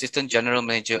 Assistant General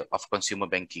Manager of Consumer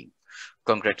Banking.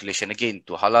 Congratulations again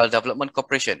to Halal Development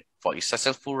Corporation for its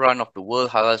successful run of the World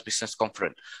Halal Business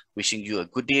Conference. Wishing you a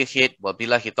good day ahead.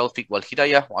 Wabillahi taufiq wal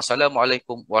hidayah.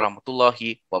 Wassalamualaikum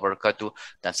warahmatullahi wabarakatuh.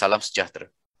 Dan salam sejahtera.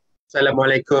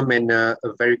 Assalamualaikum and a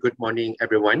very good morning,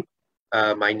 everyone.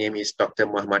 My name is Dr.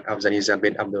 Mohd Afzanizam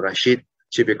bin Abdul Rashid,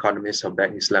 Chief Economist of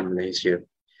Bank Islam Malaysia.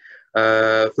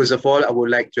 First of all, I would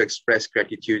like to express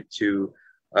gratitude to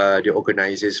the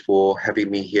organizers for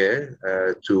having me here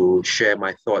to share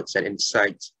my thoughts and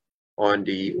insights on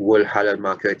the world halal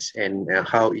markets and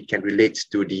how it can relate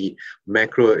to the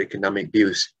macroeconomic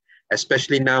views.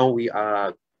 Especially now, we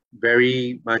are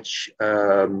very much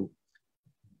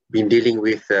been dealing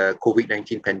with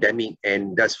COVID-19 pandemic,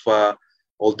 and thus far,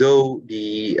 although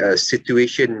the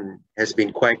situation has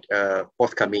been quite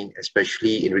forthcoming,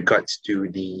 especially in regards to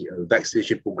the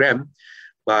vaccination program,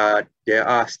 but there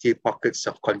are still pockets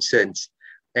of concerns,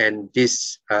 and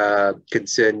these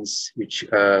concerns which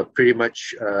pretty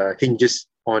much hinges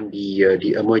on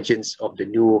the emergence of the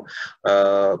new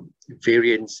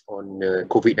variants on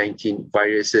COVID-19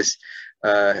 viruses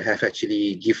have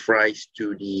actually give rise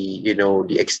to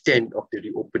the extent of the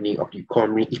reopening of the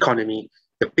economy,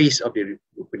 the pace of the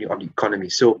reopening of the economy.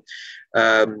 So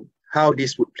how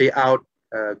this would play out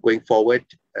going forward,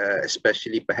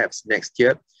 especially perhaps next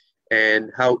year,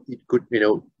 and how it could,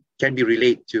 can be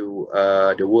related to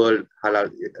the world halal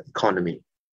economy.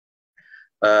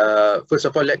 First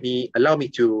of all, allow me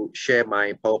to share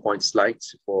my PowerPoint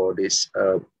slides for this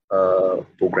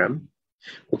program.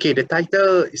 Okay, the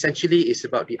title essentially is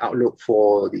about the outlook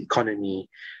for the economy.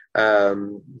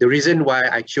 The reason why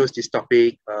I chose this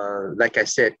topic, like I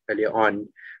said earlier on,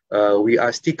 we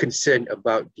are still concerned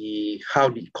about how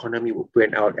the economy will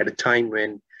pan out at a time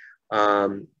when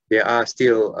there are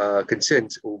still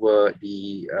concerns over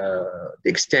the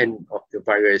extent of the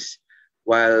virus.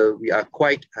 While we are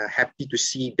quite happy to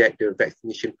see that the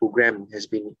vaccination program has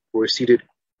been proceeded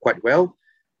quite well,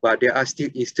 but there are still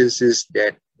instances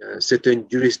that certain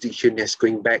jurisdiction is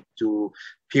going back to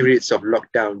periods of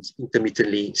lockdowns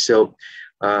intermittently. So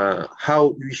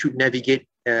how we should navigate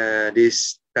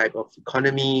this type of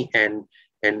economy and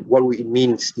what it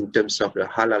means in terms of the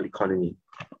halal economy.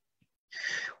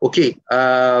 Okay,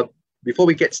 before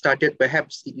we get started,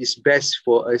 perhaps it is best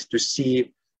for us to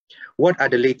see what are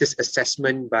the latest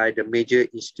assessment by the major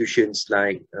institutions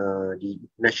like the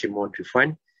National Monetary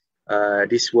Fund.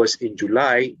 This was in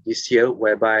July this year,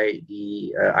 whereby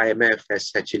the IMF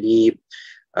has actually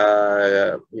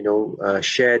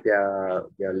shared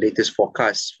their latest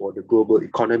forecast for the global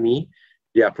economy.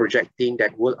 They are projecting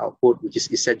that world output, which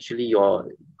is essentially your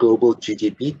global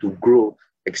GDP,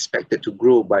 expected to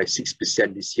grow by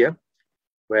 6% this year,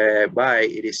 whereby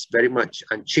it is very much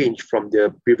unchanged from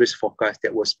the previous forecast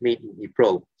that was made in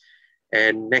April.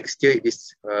 And next year, it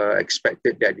is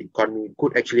expected that the economy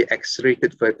could actually accelerate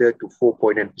it further to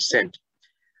 4.9%.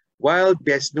 While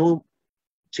there's no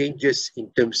changes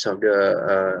in terms of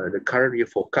the current year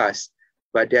forecast,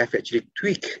 but they have actually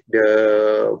tweaked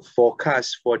the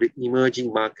forecast for the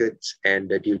emerging markets and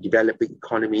the developing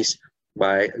economies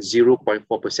by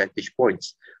 0.4 percentage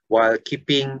points, while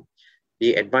keeping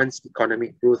the advanced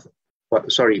economic growth,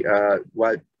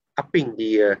 while upping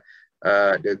the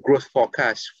growth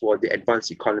forecast for the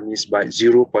advanced economies by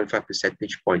 0.5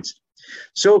 percentage points.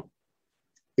 So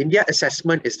India's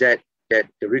assessment is that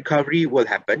the recovery will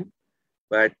happen,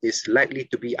 but it's likely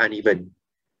to be uneven.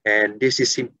 And this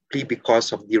is simply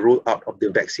because of the rollout of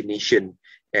the vaccination,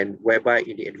 and whereby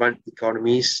in the advanced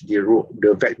economies,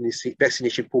 the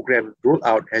vaccination program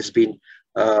rollout has been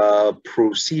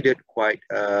proceeded quite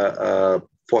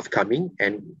forthcoming,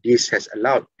 and this has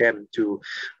allowed them to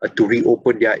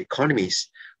reopen their economies.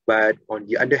 But on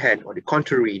the other hand, on the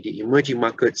contrary, the emerging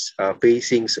markets are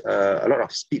facing a lot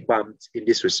of speed bumps in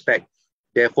this respect.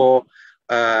 Therefore,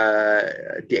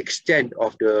 the extent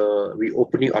of the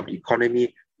reopening of the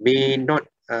economy may not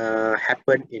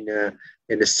happen in a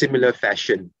similar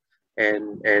fashion.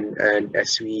 And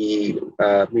as we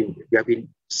have been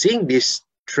seeing this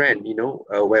trend,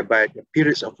 whereby the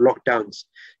periods of lockdowns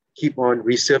keep on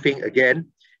resurfacing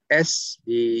again as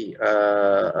the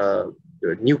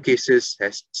new cases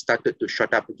has started to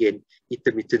shot up again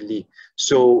intermittently.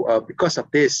 So because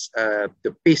of this,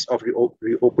 the pace of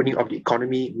reopening of the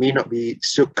economy may not be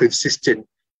so consistent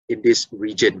in this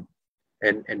region.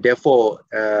 And therefore,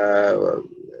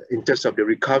 in terms of the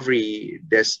recovery,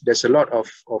 there's a lot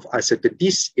of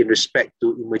uncertainties in respect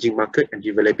to emerging market and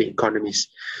developing economies.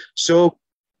 So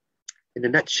in a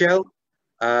nutshell,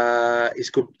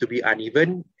 it's going to be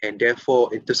uneven, and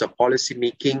therefore, in terms of policy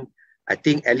making, I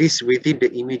think at least within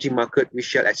the emerging market, we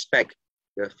shall expect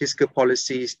the fiscal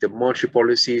policies, the monetary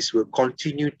policies will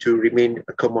continue to remain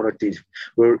accommodative,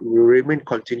 will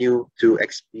continue to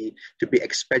be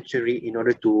expansionary in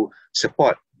order to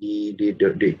support the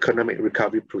economic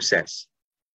recovery process.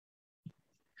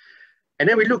 And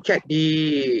then we look at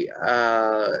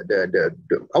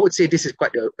I would say this is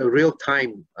quite a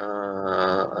real-time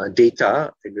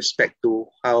data in respect to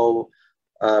how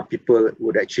people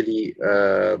would actually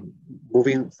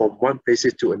moving from one place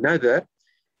to another.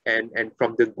 And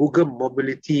from the Google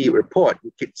Mobility report,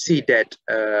 you can see that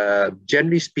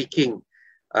generally speaking,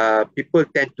 people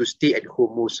tend to stay at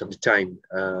home most of the time,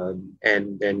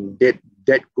 and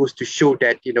that goes to show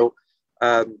that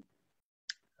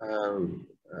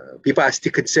people are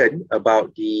still concerned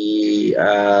about the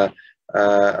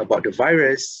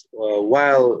virus,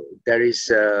 while there is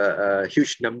a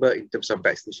huge number in terms of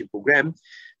vaccination program.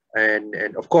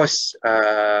 And of course,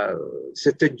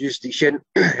 certain jurisdiction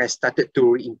has started to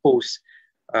reimpose,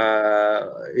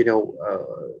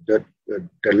 the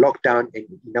lockdown.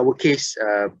 In our case,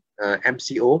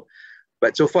 MCO.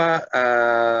 But so far,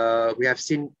 we have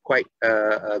seen quite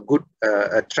a good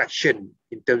traction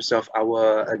in terms of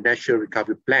our national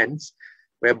recovery plans,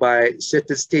 whereby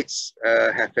certain states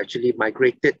have actually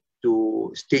migrated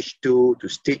to stage 2 to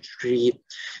stage 3,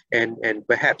 and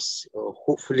perhaps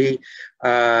hopefully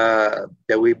there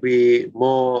will be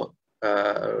more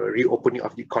reopening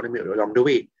of the economy along the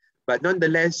way. But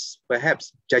nonetheless,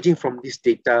 perhaps judging from this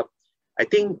data, I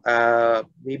think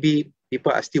maybe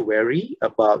people are still wary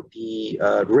about the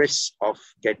risk of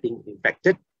getting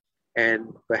infected,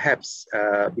 and perhaps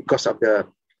because of the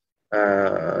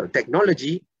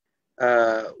technology,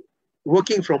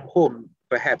 working from home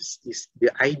perhaps is the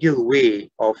ideal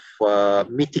way of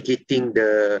mitigating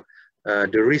the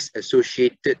risk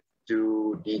associated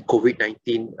to the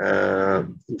COVID-19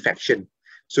 infection.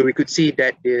 So we could see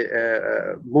that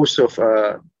most of,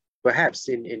 perhaps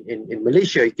in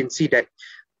Malaysia, you can see that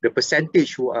the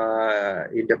percentage who are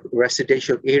in the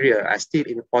residential area are still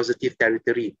in a positive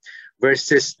territory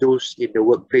versus those in the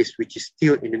workplace, which is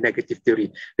still in a negative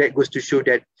territory. That goes to show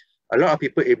that a lot of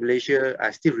people in Malaysia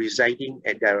are still residing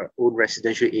at their own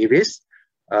residential areas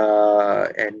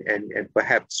and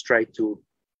perhaps try to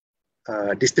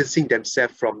distancing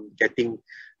themselves from getting,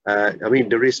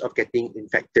 the risk of getting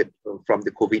infected from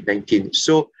the COVID-19.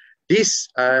 So these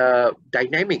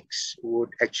dynamics would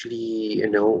actually,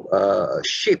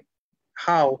 shape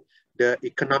how the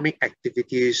economic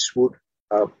activities would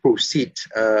proceed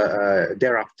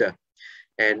thereafter.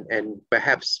 And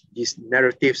perhaps these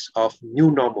narratives of new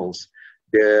normals,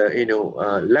 the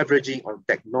leveraging on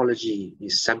technology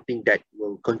is something that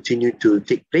will continue to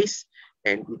take place,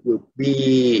 and it will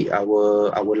be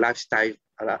our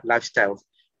lifestyle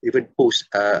even post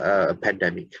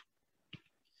pandemic.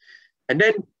 And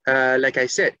then, like I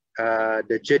said,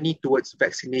 the journey towards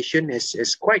vaccination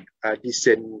is quite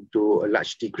decent to a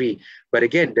large degree. But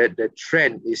again, the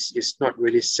trend is not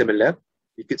really similar.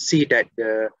 You could see that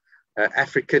the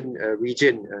African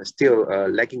region still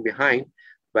lagging behind,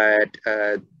 but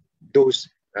the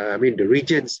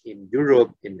regions in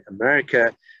Europe, in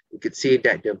America, you could see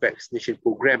that the vaccination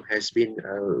program has been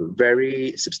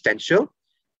very substantial,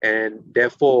 and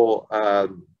therefore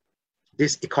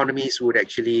these economies would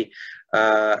actually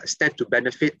stand to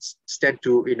benefit, stand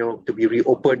to to be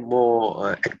reopened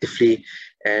more actively,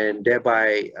 and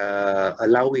thereby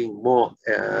allowing more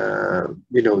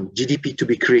GDP to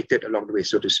be created along the way,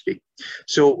 so to speak.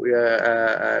 So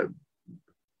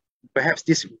perhaps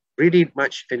this really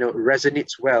much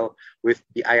resonates well with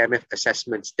the IMF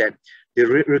assessments that the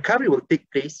recovery will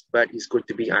take place, but it's going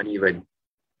to be uneven.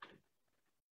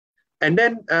 And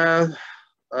then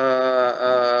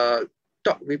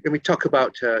when we talk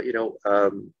about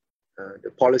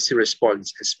the policy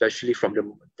response, especially from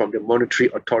the monetary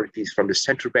authorities, from the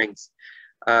central banks,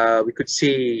 we could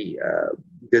see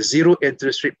the zero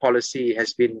interest rate policy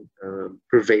has been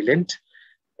prevalent,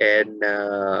 and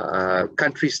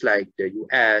countries like the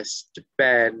US,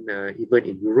 Japan, even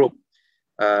in Europe,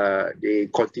 they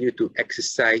continue to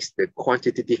exercise the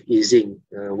quantitative easing,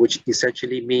 which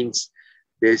essentially means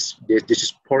there's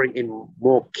just pouring in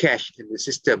more cash in the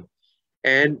system.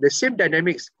 And the same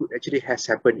dynamics could actually has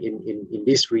happened in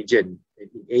this region,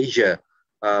 in Asia.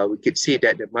 We could see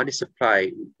that the money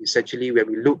supply, essentially when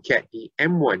we look at the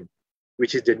M1,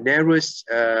 which is the narrowest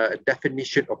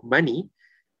definition of money,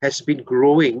 has been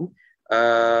growing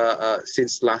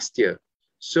since last year.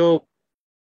 So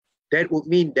that would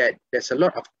mean that there's a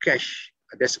lot of cash,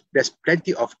 there's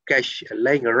plenty of cash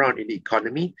lying around in the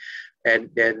economy,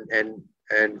 and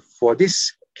for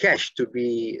this cash to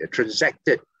be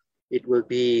transacted, it will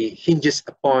be hinges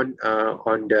upon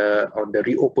on the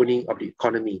reopening of the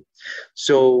economy.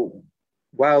 So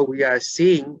while we are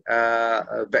seeing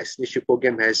a vaccination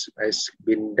program has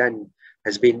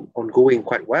been ongoing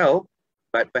quite well,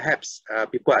 but perhaps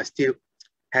people are still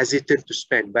hesitant to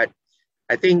spend. But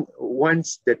I think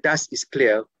once the dust is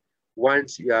clear,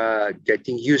 once you are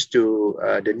getting used to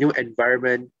the new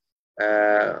environment,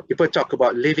 people talk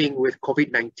about living with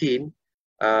COVID-19.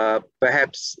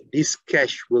 Perhaps this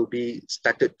cash will be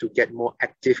started to get more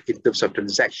active in terms of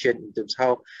transaction, in terms of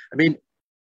how,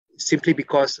 simply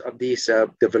because of this,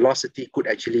 the velocity could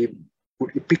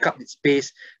pick up its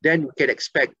pace, then we can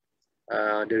expect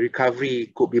the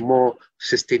recovery could be more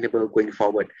sustainable going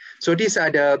forward. So these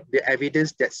are the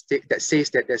evidence that says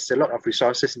that there's a lot of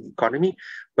resources in the economy,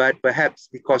 but perhaps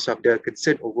because of the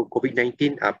concern over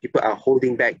COVID-19, people are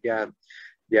holding back their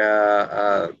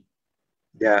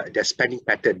spending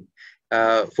pattern.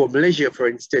 For Malaysia, for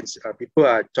instance, people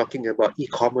are talking about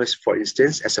e-commerce, for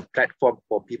instance, as a platform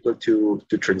for people to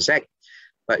transact.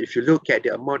 But if you look at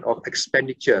the amount of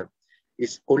expenditure,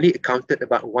 it's only accounted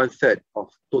about 1/3 of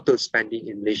total spending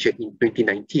in Malaysia in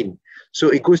 2019. So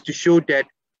it goes to show that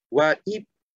while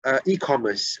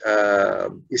e-commerce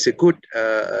is a good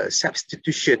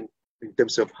substitution in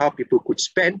terms of how people could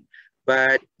spend,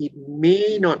 but it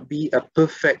may not be a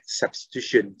perfect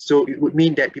substitution. So it would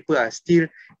mean that people are still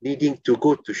needing to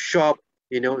go to shop,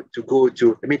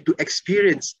 to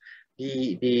experience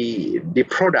the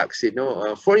products,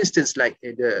 for instance, like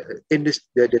in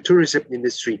the tourism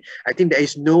industry. I think there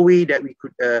is no way that we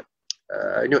could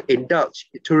indulge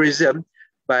tourism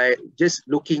by just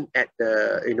looking at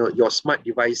your smart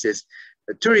devices.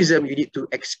 Tourism, you need to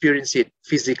experience it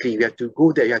physically. You have to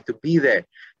go there, you have to be there,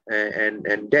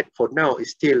 and that for now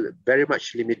is still very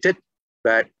much limited.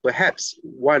 But perhaps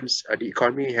once the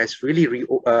economy has really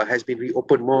has been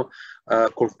reopened more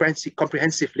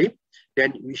comprehensively,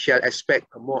 then we shall expect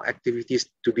more activities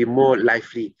to be more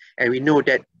lively. And we know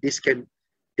that this can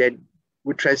then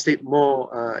would translate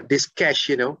more, this cash,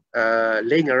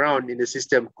 laying around in the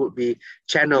system could be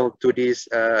channeled to these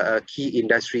key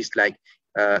industries like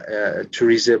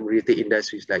tourism, related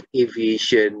industries like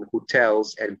aviation,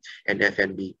 hotels, and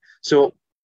F&B. So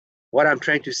what I'm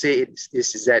trying to say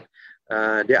is that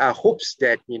there are hopes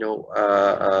that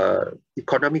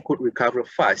economy could recover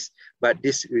fast, but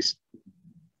this is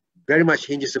very much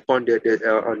hinges upon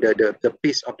the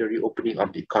pace of the reopening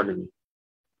of the economy.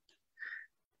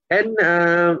 And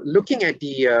looking at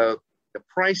the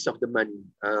price of the money,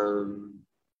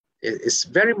 it's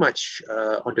very much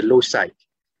on the low side,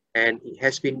 and it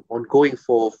has been ongoing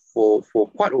for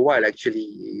quite a while,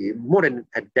 actually, more than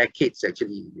a decade,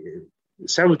 actually,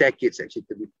 several decades, actually,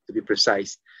 to be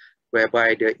precise,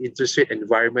 whereby the interest rate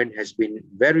environment has been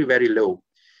very, very low.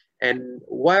 And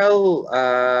while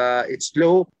it's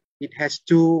low, it has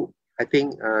two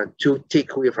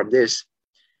takeaway from this.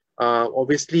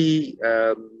 Obviously,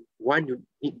 one, you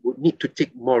would need to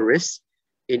take more risk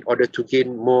in order to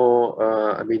gain more,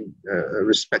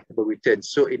 respectable returns.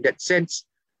 So in that sense,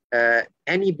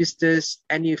 any business,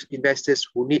 any investors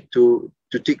who need to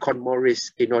take on more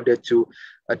risk in order to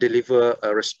deliver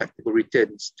respectable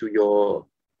returns to your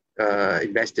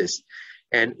investors.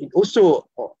 And it also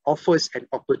offers an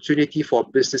opportunity for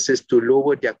businesses to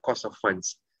lower their cost of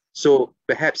funds. So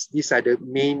perhaps these are the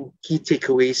main key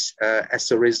takeaways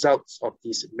as a result of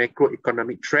these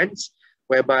macroeconomic trends,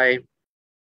 whereby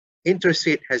interest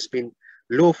rate has been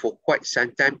low for quite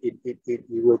some time. It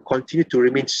will continue to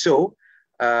remain so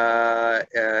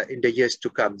in the years to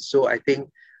come. So I think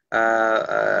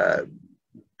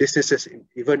businesses,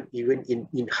 even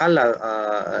in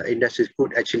halal industries,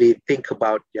 could actually think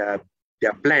about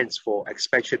their plans for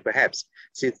expansion, perhaps,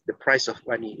 since the price of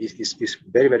money is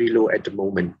very, very low at the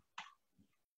moment.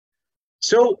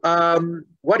 So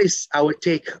what is our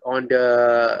take on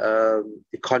the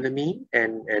economy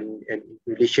and in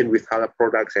relation with halal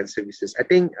products and services? I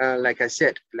think, like I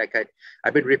said,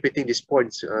 I've been repeating these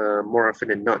points more often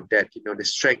than not, that the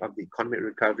strength of the economic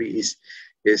recovery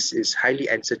is highly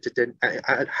uncertain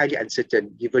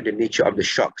given the nature of the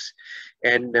shocks.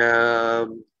 And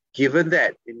given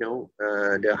that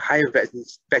the high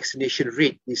vaccination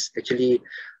rate is actually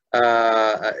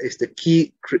is the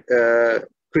key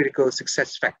critical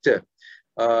success factor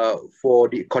for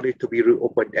the economy to be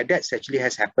reopened, and that actually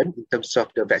has happened in terms of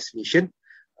the vaccination.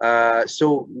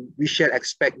 So we shall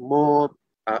expect more,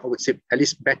 I would say, at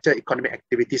least better economic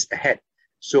activities ahead.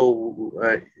 So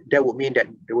that would mean that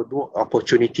there would be more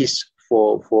opportunities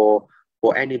for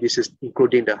any business,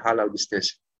 including the halal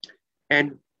business.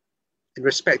 And in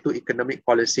respect to economic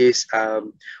policies,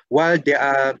 while there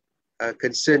are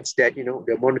concerns that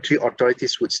the monetary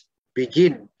authorities would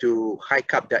begin to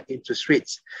hike up their interest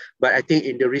rates, but I think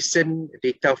in the recent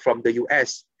data from the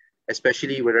US,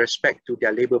 especially with respect to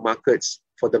their labor markets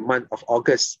for the month of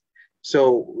August,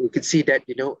 so we can see that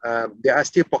there are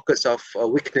still pockets of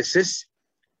weaknesses.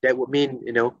 That would mean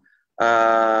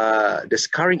the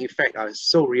scarring effect are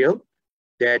so real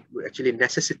that actually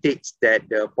necessitates that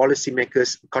the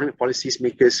policymakers, economic policies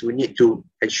makers, will need to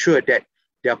ensure that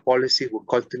their policy will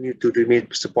continue to remain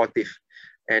supportive.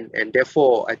 And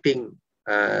therefore, I think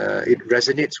it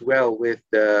resonates well with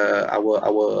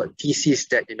our thesis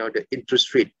that the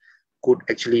interest rate could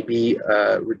actually be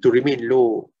to remain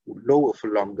lower for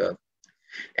longer.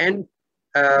 And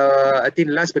I think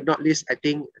last but not least, I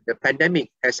think the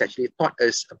pandemic has actually taught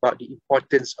us about the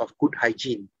importance of good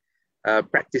hygiene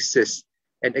practices.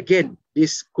 And again,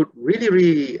 this could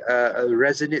really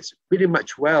resonates pretty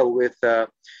much well with a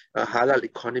halal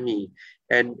economy.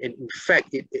 And in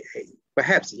fact,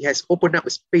 perhaps it has opened up a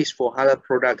space for halal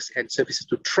products and services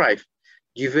to thrive,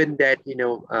 given that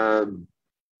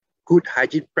good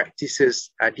hygiene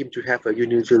practices are deemed to have a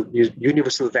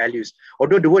universal values.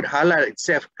 Although the word halal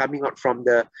itself coming out from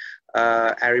the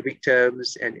Arabic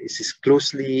terms and is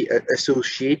closely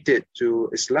associated to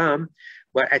Islam,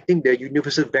 but I think the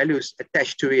universal values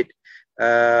attached to it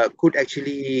could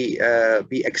actually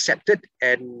be accepted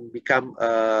and become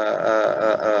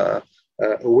a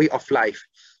way of life.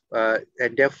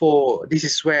 And therefore, this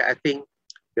is where I think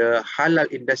the halal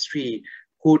industry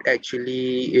could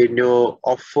actually,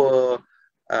 offer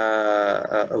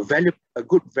a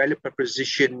good value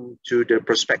proposition to the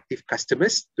prospective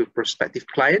customers, to prospective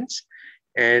clients,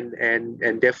 and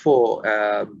therefore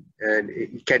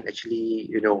it can actually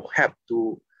help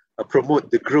to promote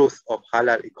the growth of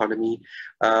halal economy.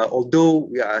 Although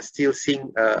we are still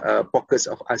seeing pockets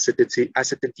of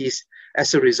uncertainties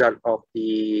as a result of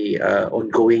the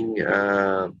ongoing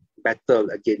battle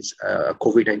against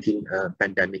COVID-19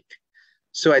 pandemic.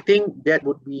 So I think that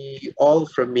would be all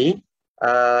from me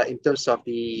in terms of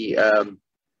the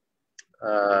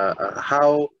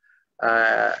how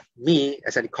me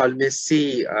as an economist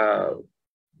see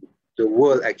the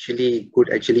world could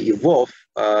actually evolve,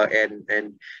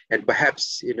 and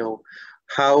perhaps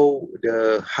how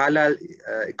the halal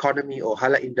economy or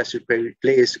halal industry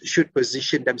players should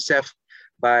position themselves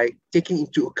by taking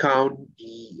into account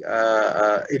the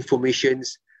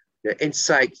informations, the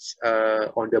insights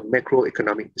on the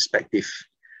macroeconomic perspective.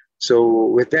 So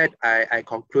with that, I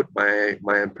conclude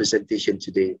my presentation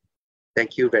today.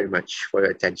 Thank you very much for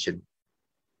your attention.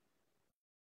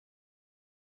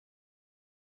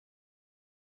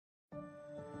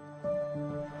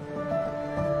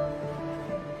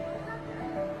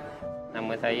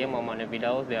 Nama saya Mohd bin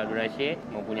Abdul Rashid,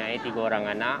 mempunyai 3 orang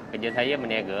anak. Kerja saya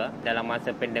berniaga. Dalam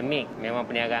masa pandemik, memang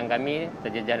perniagaan kami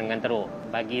terjejas dengan teruk.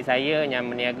 Bagi saya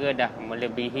yang berniaga dah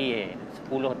melebihi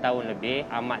 10 tahun lebih,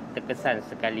 amat terkesan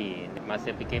sekali.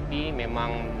 Masa PKP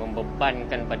memang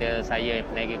membebankan pada saya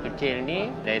peniaga kecil ni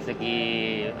dari segi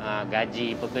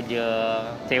gaji pekerja,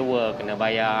 sewa kena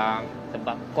bayar.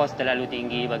 Sebab kos terlalu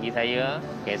tinggi bagi saya.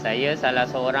 Saya salah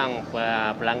seorang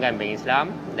pelanggan Bank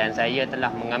Islam dan saya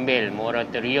telah mengambil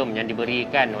moratorium yang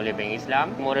diberikan oleh Bank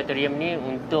Islam. Moratorium ni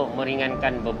untuk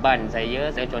meringankan beban saya.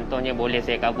 Contohnya boleh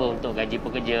saya cover untuk gaji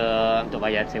pekerja, untuk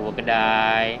bayar sewa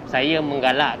kedai. Saya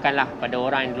menggalakkanlah pada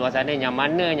orang di luar sana yang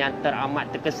mana yang teramat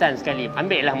terkesan sekali,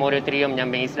 ambillah moratorium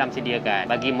yang Bank Islam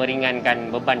sediakan bagi meringankan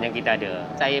beban yang kita ada.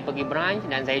 Saya pergi branch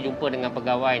dan saya jumpa dengan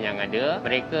pegawai yang ada.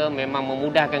 Mereka memang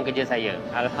memudahkan kerja saya.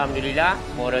 Alhamdulillah,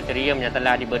 moratorium yang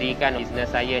telah diberikan bisnes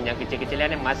saya yang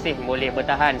kecil-kecilan masih boleh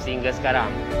bertahan sehingga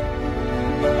sekarang.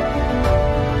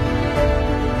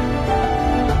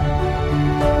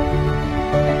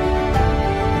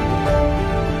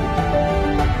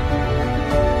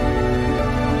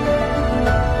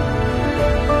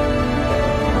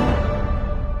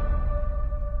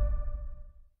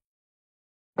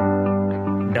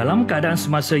 Dalam keadaan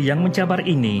semasa yang mencabar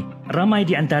ini, ramai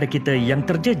di antara kita yang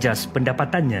terjejas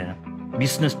pendapatannya.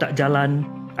 Bisnes tak jalan,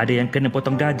 ada yang kena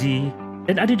potong gaji,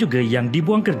 dan ada juga yang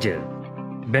dibuang kerja.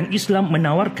 Bank Islam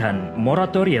menawarkan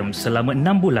moratorium selama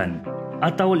 6 bulan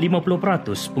atau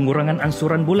 50% pengurangan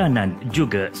ansuran bulanan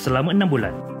juga selama 6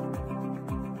 bulan.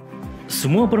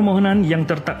 Semua permohonan yang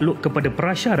tertakluk kepada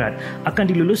prasyarat akan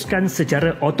diluluskan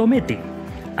secara automatik.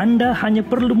 Anda hanya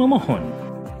perlu memohon.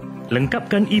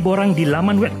 Lengkapkan e-borang di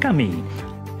laman web kami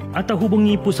atau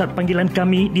hubungi pusat panggilan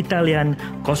kami di talian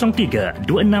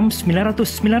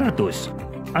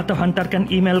 0326900900 atau hantarkan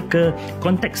email ke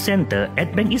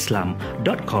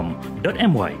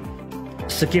contactcenter@bankislam.com.my.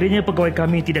 Sekiranya pegawai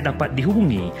kami tidak dapat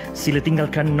dihubungi, sila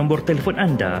tinggalkan nombor telefon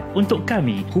anda untuk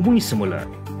kami hubungi semula.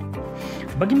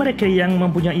 Bagi mereka yang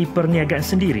mempunyai perniagaan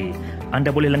sendiri,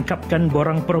 anda boleh lengkapkan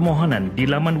borang permohonan di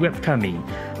laman web kami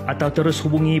atau terus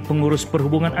hubungi pengurus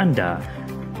perhubungan anda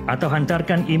atau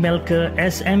hantarkan email ke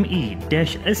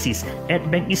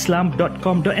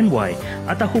sme-assist@bankislam.com.my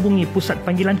atau hubungi pusat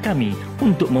panggilan kami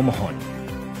untuk memohon.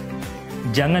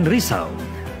 Jangan risau,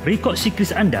 rekod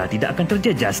sikris anda tidak akan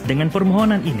terjejas dengan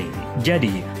permohonan ini.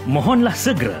 Jadi, mohonlah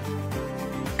segera.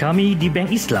 Kami di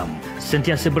Bank Islam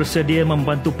sentiasa bersedia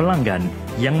membantu pelanggan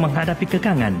yang menghadapi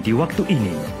kekangan di waktu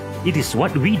ini. It is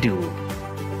what we do.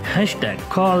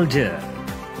 #call je.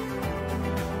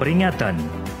 Peringatan,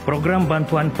 program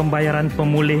bantuan pembayaran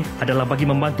pemulih adalah bagi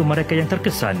membantu mereka yang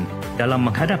terkesan dalam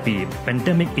menghadapi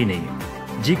pandemik ini.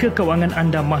 Jika kewangan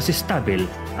anda masih stabil,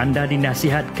 anda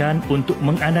dinasihatkan untuk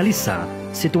menganalisa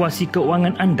situasi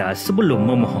keuangan anda sebelum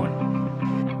memohon.